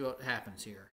it. We'll see what happens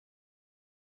here.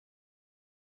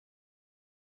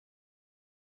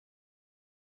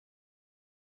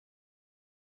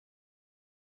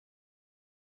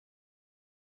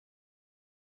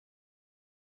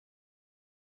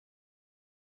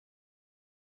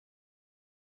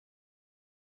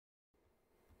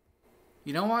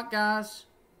 You know what, guys?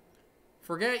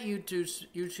 Forget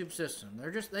YouTube system.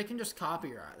 They can just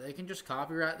copyright. They can just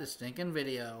copyright this stinking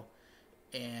video,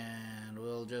 and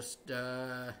we'll just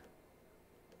go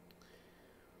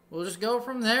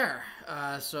from there.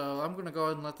 So I'm gonna go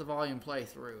ahead and let the volume play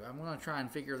through. I'm gonna try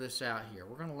and figure this out here.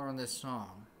 We're gonna learn this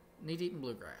song, Knee Deep in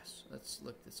Bluegrass. Let's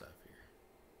look this up here,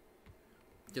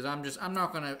 because I'm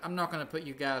not gonna put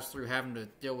you guys through having to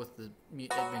deal with it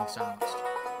being silenced.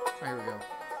 Right, here we go.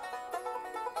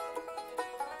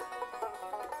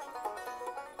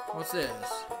 What's this?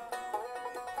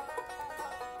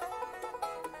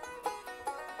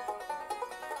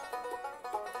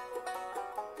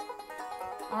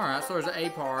 Alright, so there's an A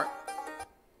part.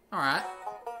 Alright.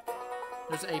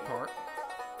 There's an A part.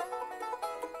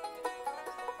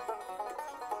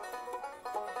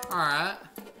 Alright.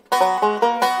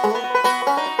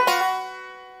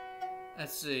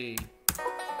 Let's see.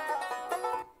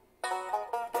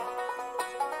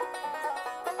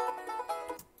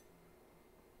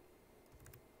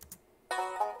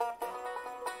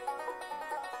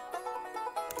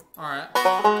 Alright.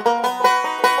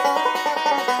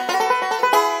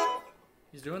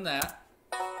 He's doing that.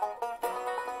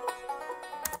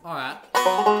 Alright.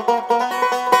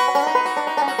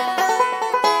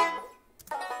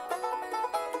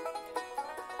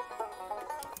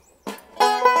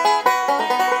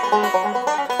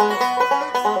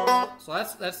 So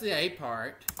that's the A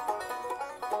part.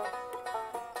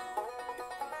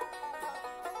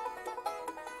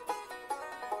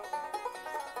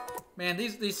 Man,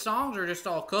 these songs are just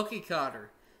all cookie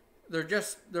cutter. They're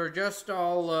just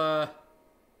all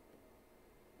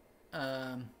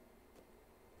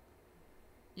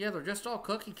yeah, they're just all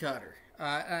cookie cutter.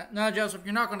 No, Joseph,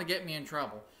 you're not going to get me in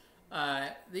trouble.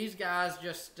 These guys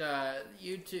just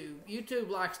YouTube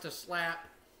likes to slap.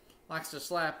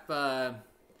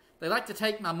 They like to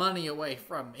take my money away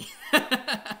from me.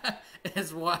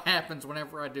 Is what happens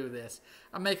whenever I do this.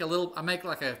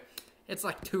 It's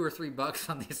like $2 or $3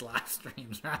 on these live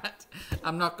streams, right?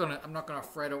 I'm not gonna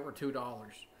fret over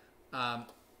 $2. I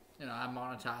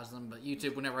monetize them, but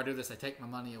YouTube, whenever I do this, they take my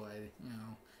money away.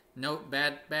 No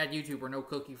bad YouTuber, no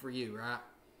cookie for you, right?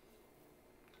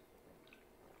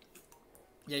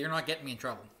 Yeah, you're not getting me in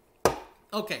trouble.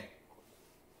 Okay.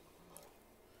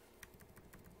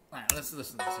 All right, let's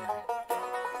listen to this here.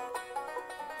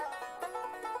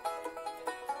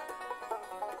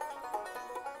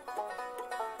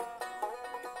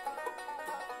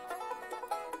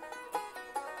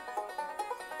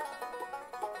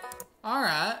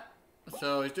 Alright,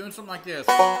 so he's doing something like this.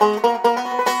 Alright.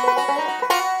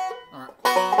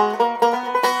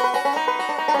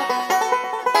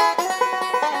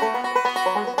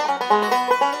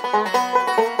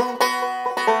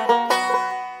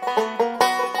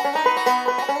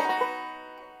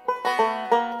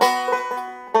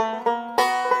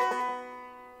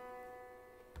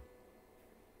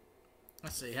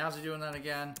 Let's see, how's he doing that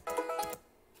again?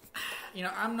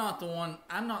 I'm not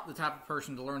the type of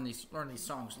person to learn these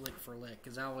songs lick for lick,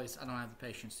 because I don't have the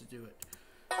patience to do it.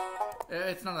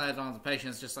 It's not that I don't have the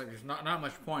patience, it's just like there's not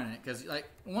much point in it, because like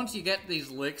once you get these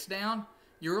licks down,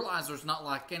 you realize there's not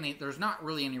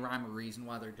really any rhyme or reason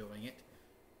why they're doing it.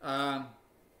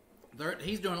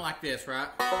 He's doing it like this, right?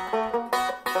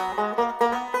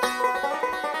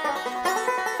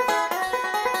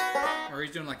 Or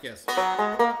he's doing like this.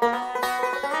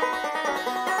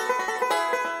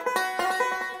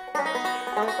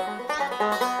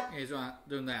 He's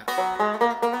doing that.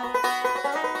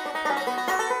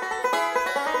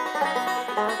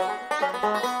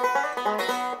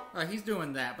 he's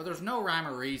doing that, but there's no rhyme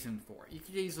or reason for it. You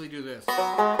could easily do this.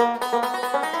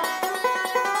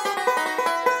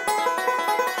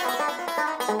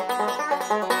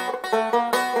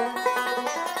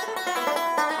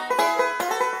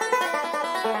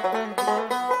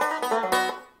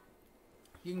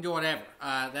 You can do whatever.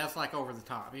 That's like over the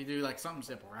top. You do like something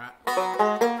simple, right?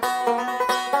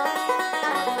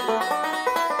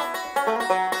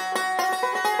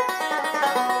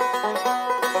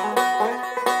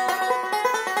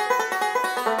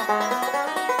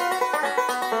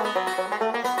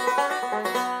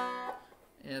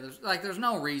 Yeah, there's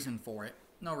no reason for it.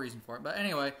 No reason for it. But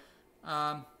anyway,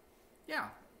 yeah.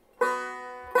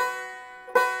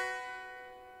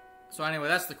 So anyway,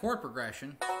 that's the chord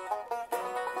progression.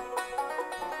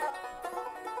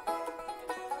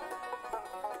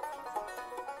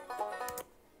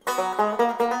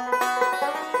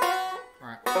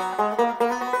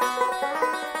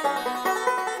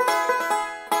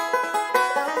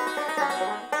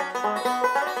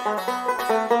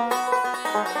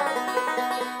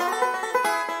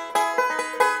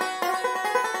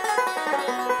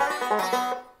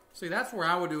 See, that's where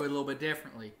I would do it a little bit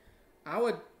differently. I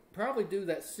would probably do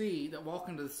that C, that walk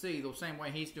into the C, the same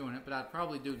way he's doing it, but I'd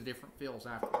probably do the different fills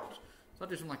afterwards. So I'll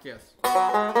do something like this.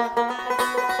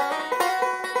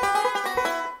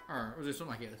 Or we'll do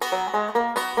something like this.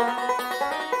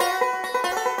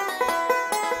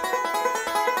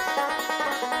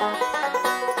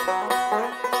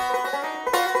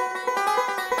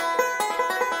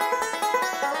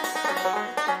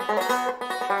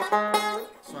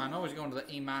 So I know he's going to the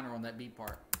E minor on that B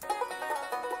part.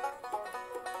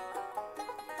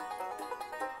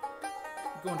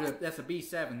 Going to that's a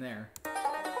B7 there.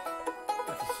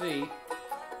 That's a C,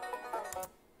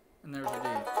 and there's a D.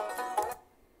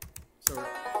 So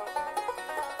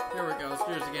here we go. Let's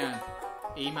do this again.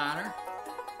 E minor,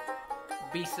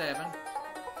 B7,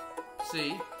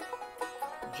 C,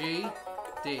 G,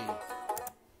 D.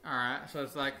 All right. So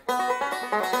it's like.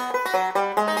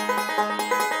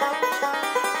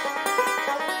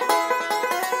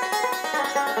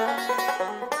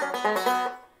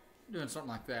 Doing something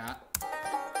like that.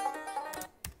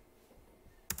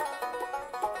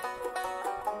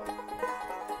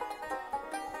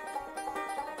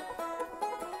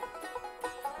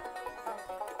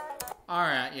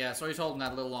 Alright, yeah, so he's holding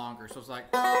that a little longer, so it's like...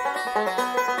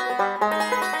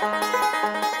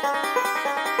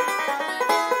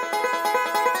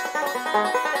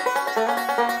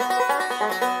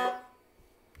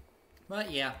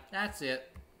 But yeah, that's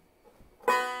it.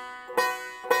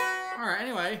 Alright,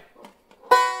 anyway.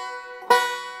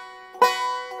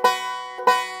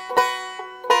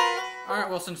 Alright,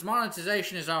 well, since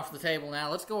monetization is off the table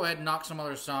now, let's go ahead and knock some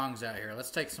other songs out here.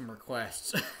 Let's take some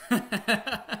requests.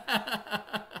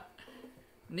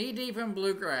 Knee Deep in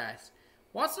Bluegrass.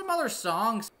 What's some other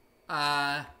songs?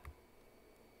 Let's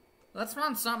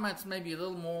find something that's maybe a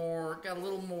little more, got a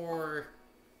little more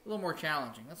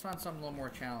challenging. Let's find something a little more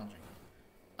challenging.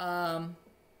 Oh,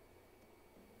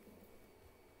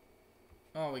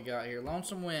 we got here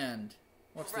Lonesome Wind.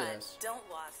 What's this? Don't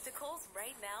wash. To Kohl's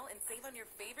right now and save on your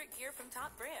favorite gear from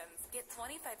top brands. Get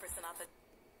 25% off it.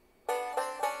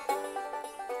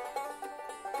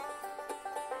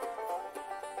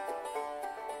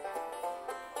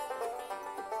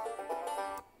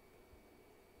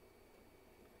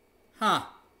 Huh.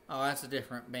 Oh, that's a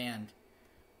different band.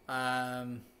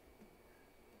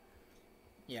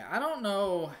 Yeah, I don't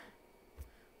know.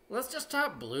 Let's just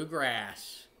type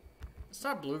bluegrass. Let's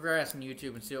type bluegrass on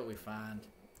YouTube and see what we find.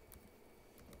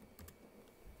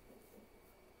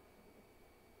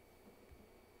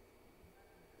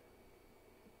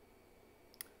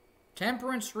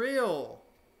 Temperance Reel.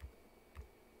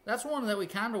 That's one that we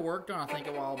kind of worked on, I think,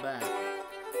 a while back.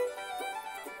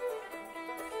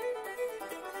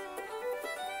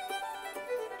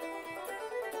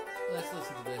 Let's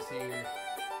listen to this here.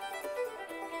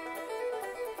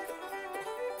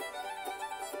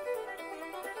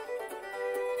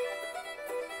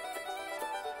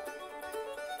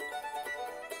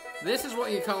 This is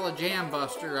what you call a jam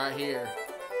buster right here.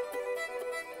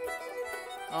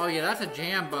 Oh yeah, that's a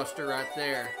jam buster right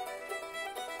there.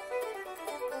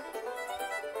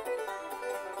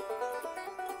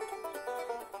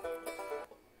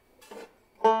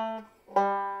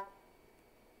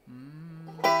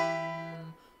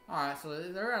 Alright, so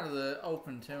they're out of the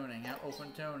open tuning.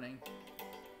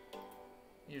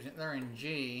 They're in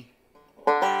G.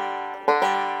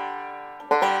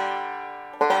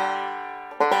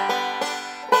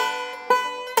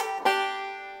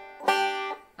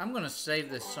 I'm gonna save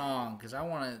this song because I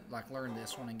want to like learn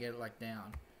this one and get it like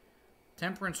down.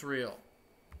 Temperance Reel.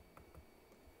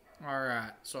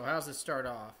 Alright, so how's it start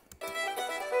off?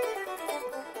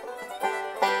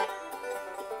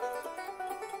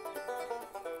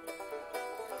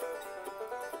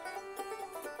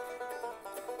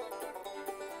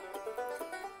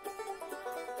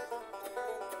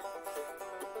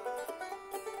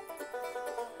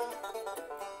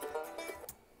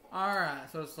 Alright,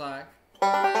 so it's like...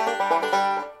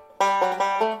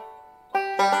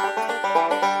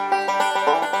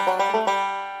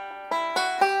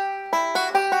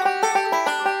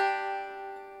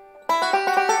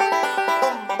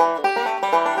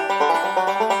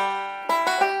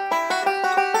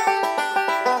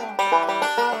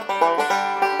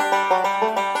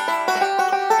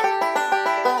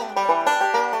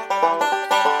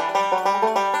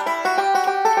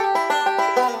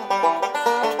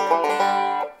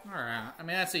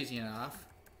 That's easy enough.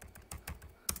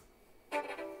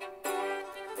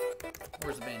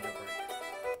 Where's the banjo break?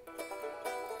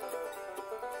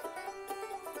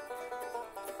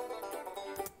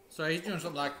 So he's doing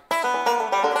something like...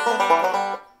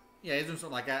 Yeah, he's doing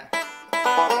something like that.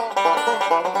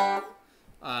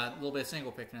 A little bit of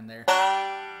single picking in there.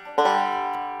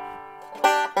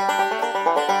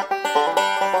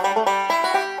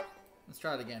 Let's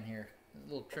try it again here. A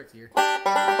little trickier.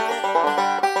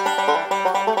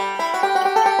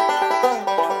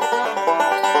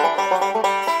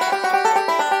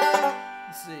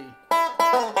 Let's see.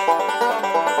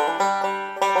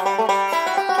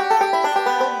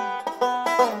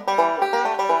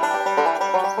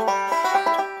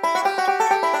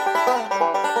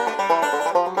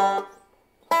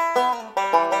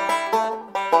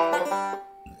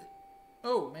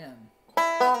 Oh, man.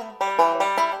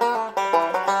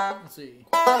 Let's see.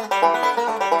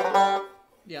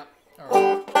 Yeah. All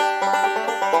right.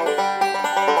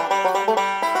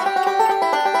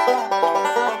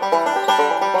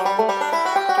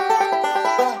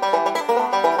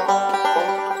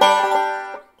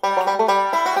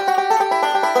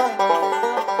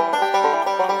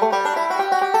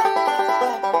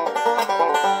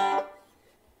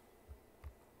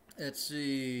 Let's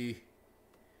see.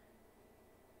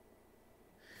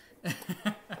 The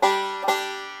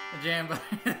jam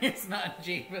button, it's not in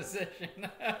G position.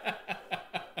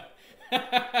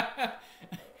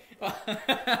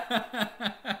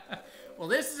 Well,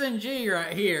 this is in G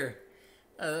right here.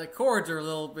 The chords are a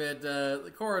little bit.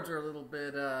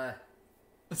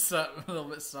 Something, a little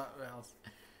bit something else.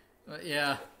 But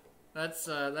yeah, that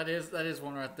is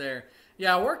one right there.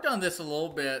 Yeah, I worked on this a little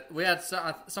bit. We had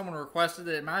someone requested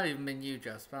it. It might have even been you,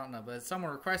 Justin. I don't know, but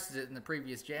someone requested it in the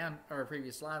previous jam or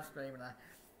previous live stream, and I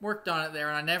worked on it there,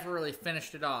 and I never really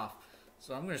finished it off.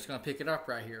 So I'm just going to pick it up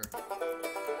right here.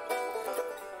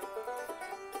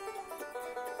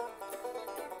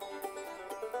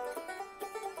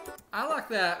 I like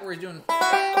that where he's doing...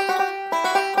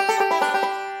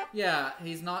 Yeah,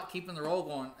 he's not keeping the roll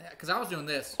going. Because I was doing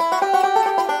this.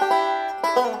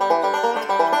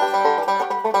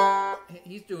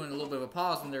 He's doing a little bit of a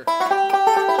pause in there. I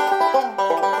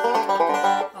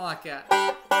like that.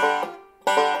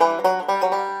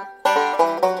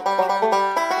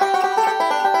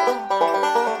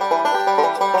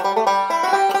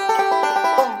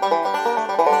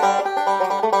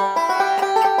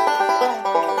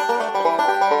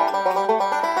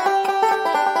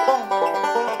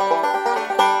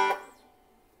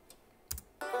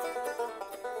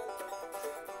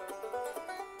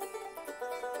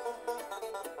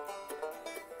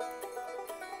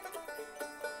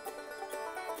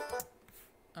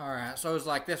 Alright, so it's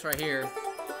like this right here.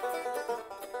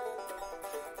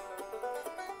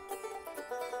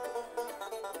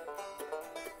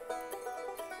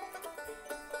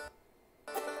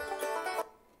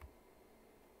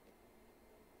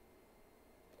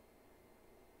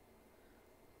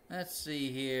 Let's see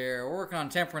here. We're working on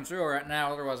Temperance Reel right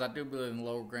now, otherwise I do believe in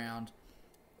low ground.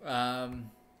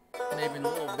 Maybe in a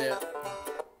little bit.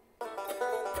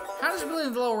 How does Billy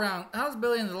in the low ground? How does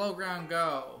Billy in the low ground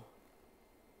go?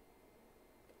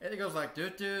 It goes like do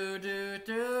do do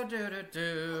do do do do do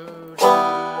do.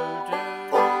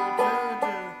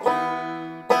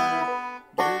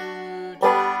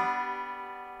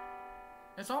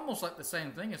 It's almost like the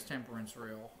same thing as Temperance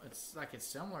Reel. It's like it's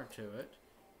similar to it.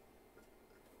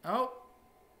 Oh.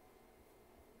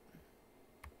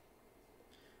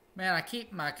 Man,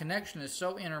 my connection is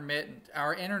so intermittent.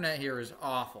 Our internet here is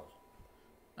awful.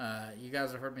 You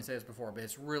guys have heard me say this before, but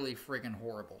it's really freaking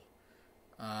horrible.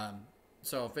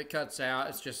 So if it cuts out,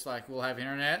 it's just like we'll have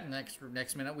internet, and next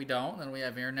minute we don't, and then we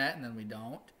have internet, and then we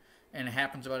don't. And it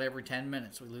happens about every 10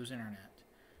 minutes we lose internet.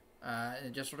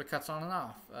 It just sort of cuts on and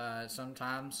off.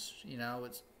 Sometimes, you know,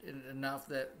 it's enough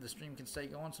that the stream can stay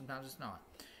going. Sometimes it's not.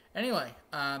 Anyway,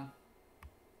 let's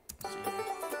see here.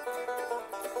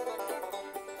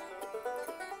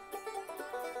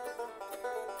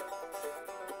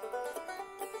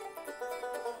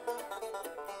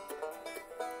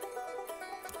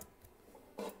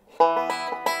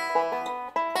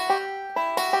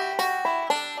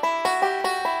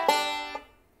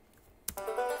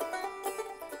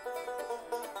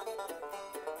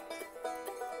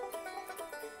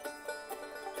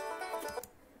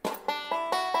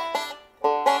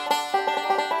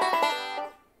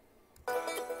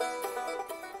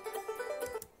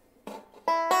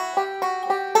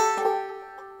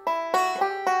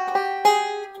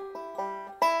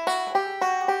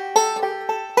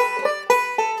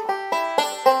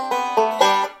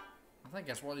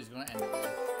 Guess what he's going to end it with.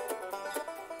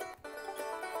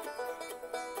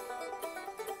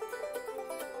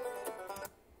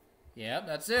 Yep,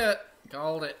 that's it.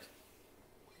 Called it.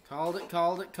 Called it,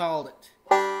 called it, called it.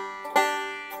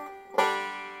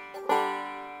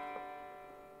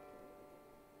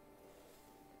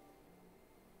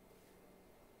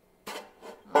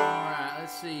 Alright,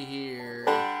 let's see here.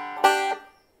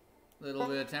 Little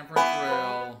bit of temperance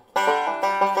thrill.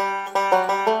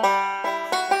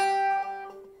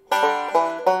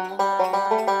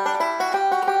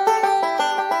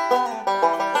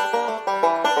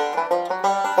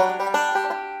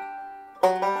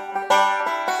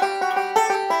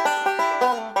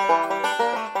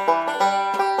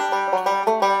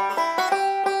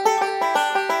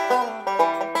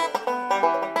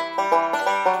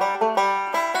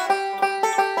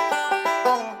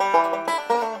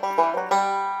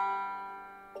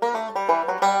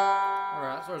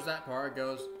 That part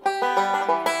goes.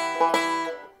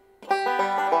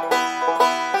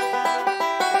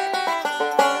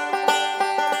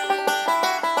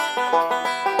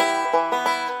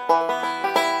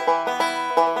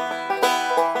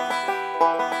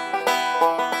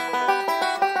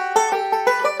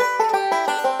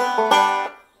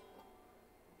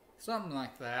 Something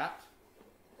like that.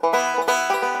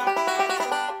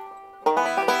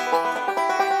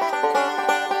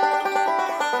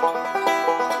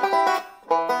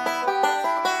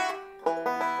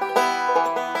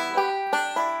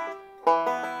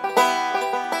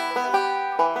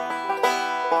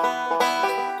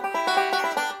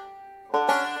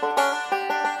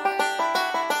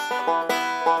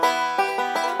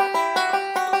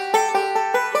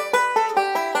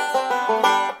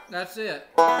 That's it.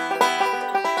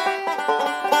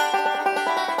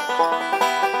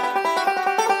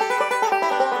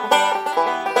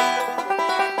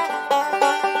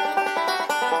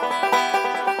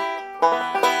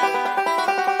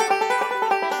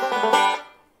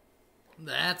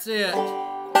 That's it.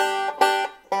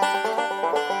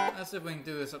 Let's see if we can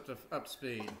do this up to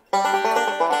speed.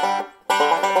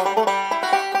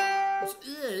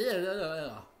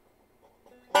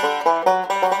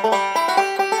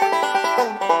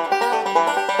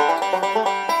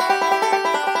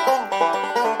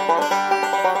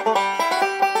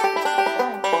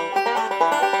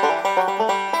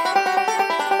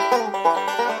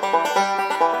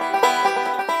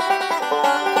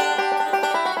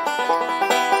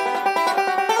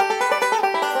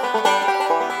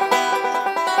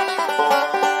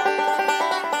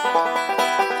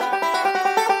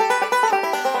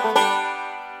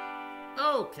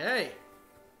 Okay.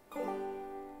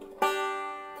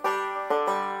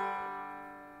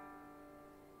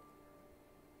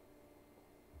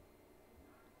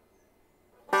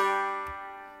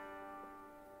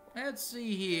 Let's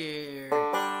see here.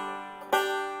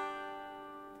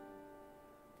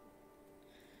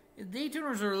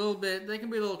 D-tuners are a little bit, they can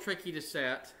be a little tricky to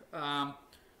set. I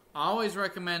always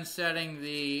recommend setting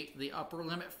the upper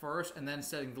limit first and then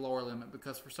setting the lower limit,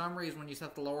 because for some reason when you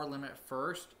set the lower limit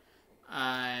first,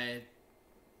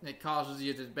 it causes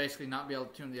you to basically not be able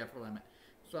to tune the upper limit.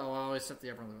 So I always set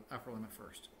the upper limit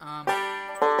first.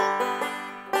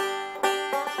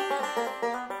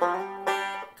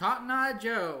 Cotton Eye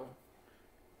Joe.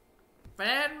 If it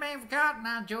hadn't been for Cotton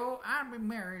Eye Joe, I'd been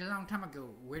married a long time ago.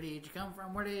 Where did you come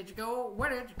from? Where did you go? Where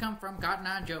did you come from, Cotton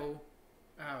Eye Joe?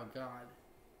 Oh, God.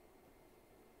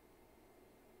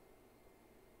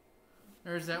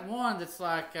 There's that one that's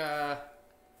like,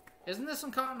 isn't this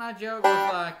some Cotton Eye Joe?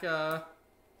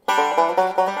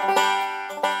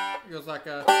 It goes like,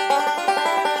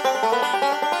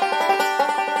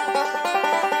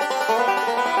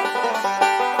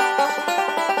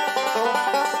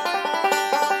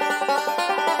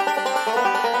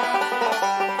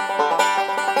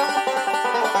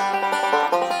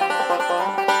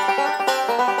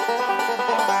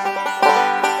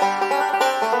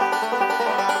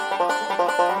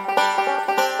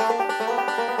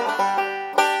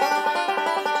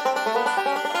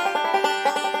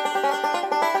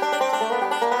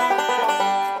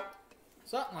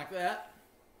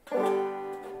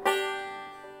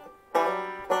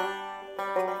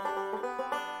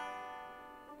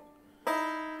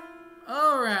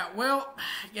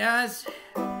 guys,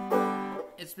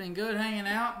 it's been good hanging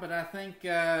out, but I think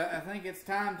it's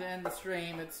time to end the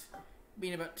stream. It's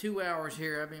been about 2 hours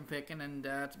here I've been picking, and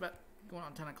it's about going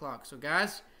on 10 o'clock. So,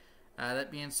 guys,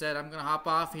 that being said, I'm going to hop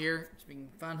off here. It's been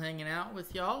fun hanging out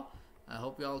with y'all. I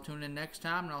hope y'all tune in next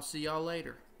time, and I'll see y'all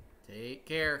later. Take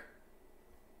care.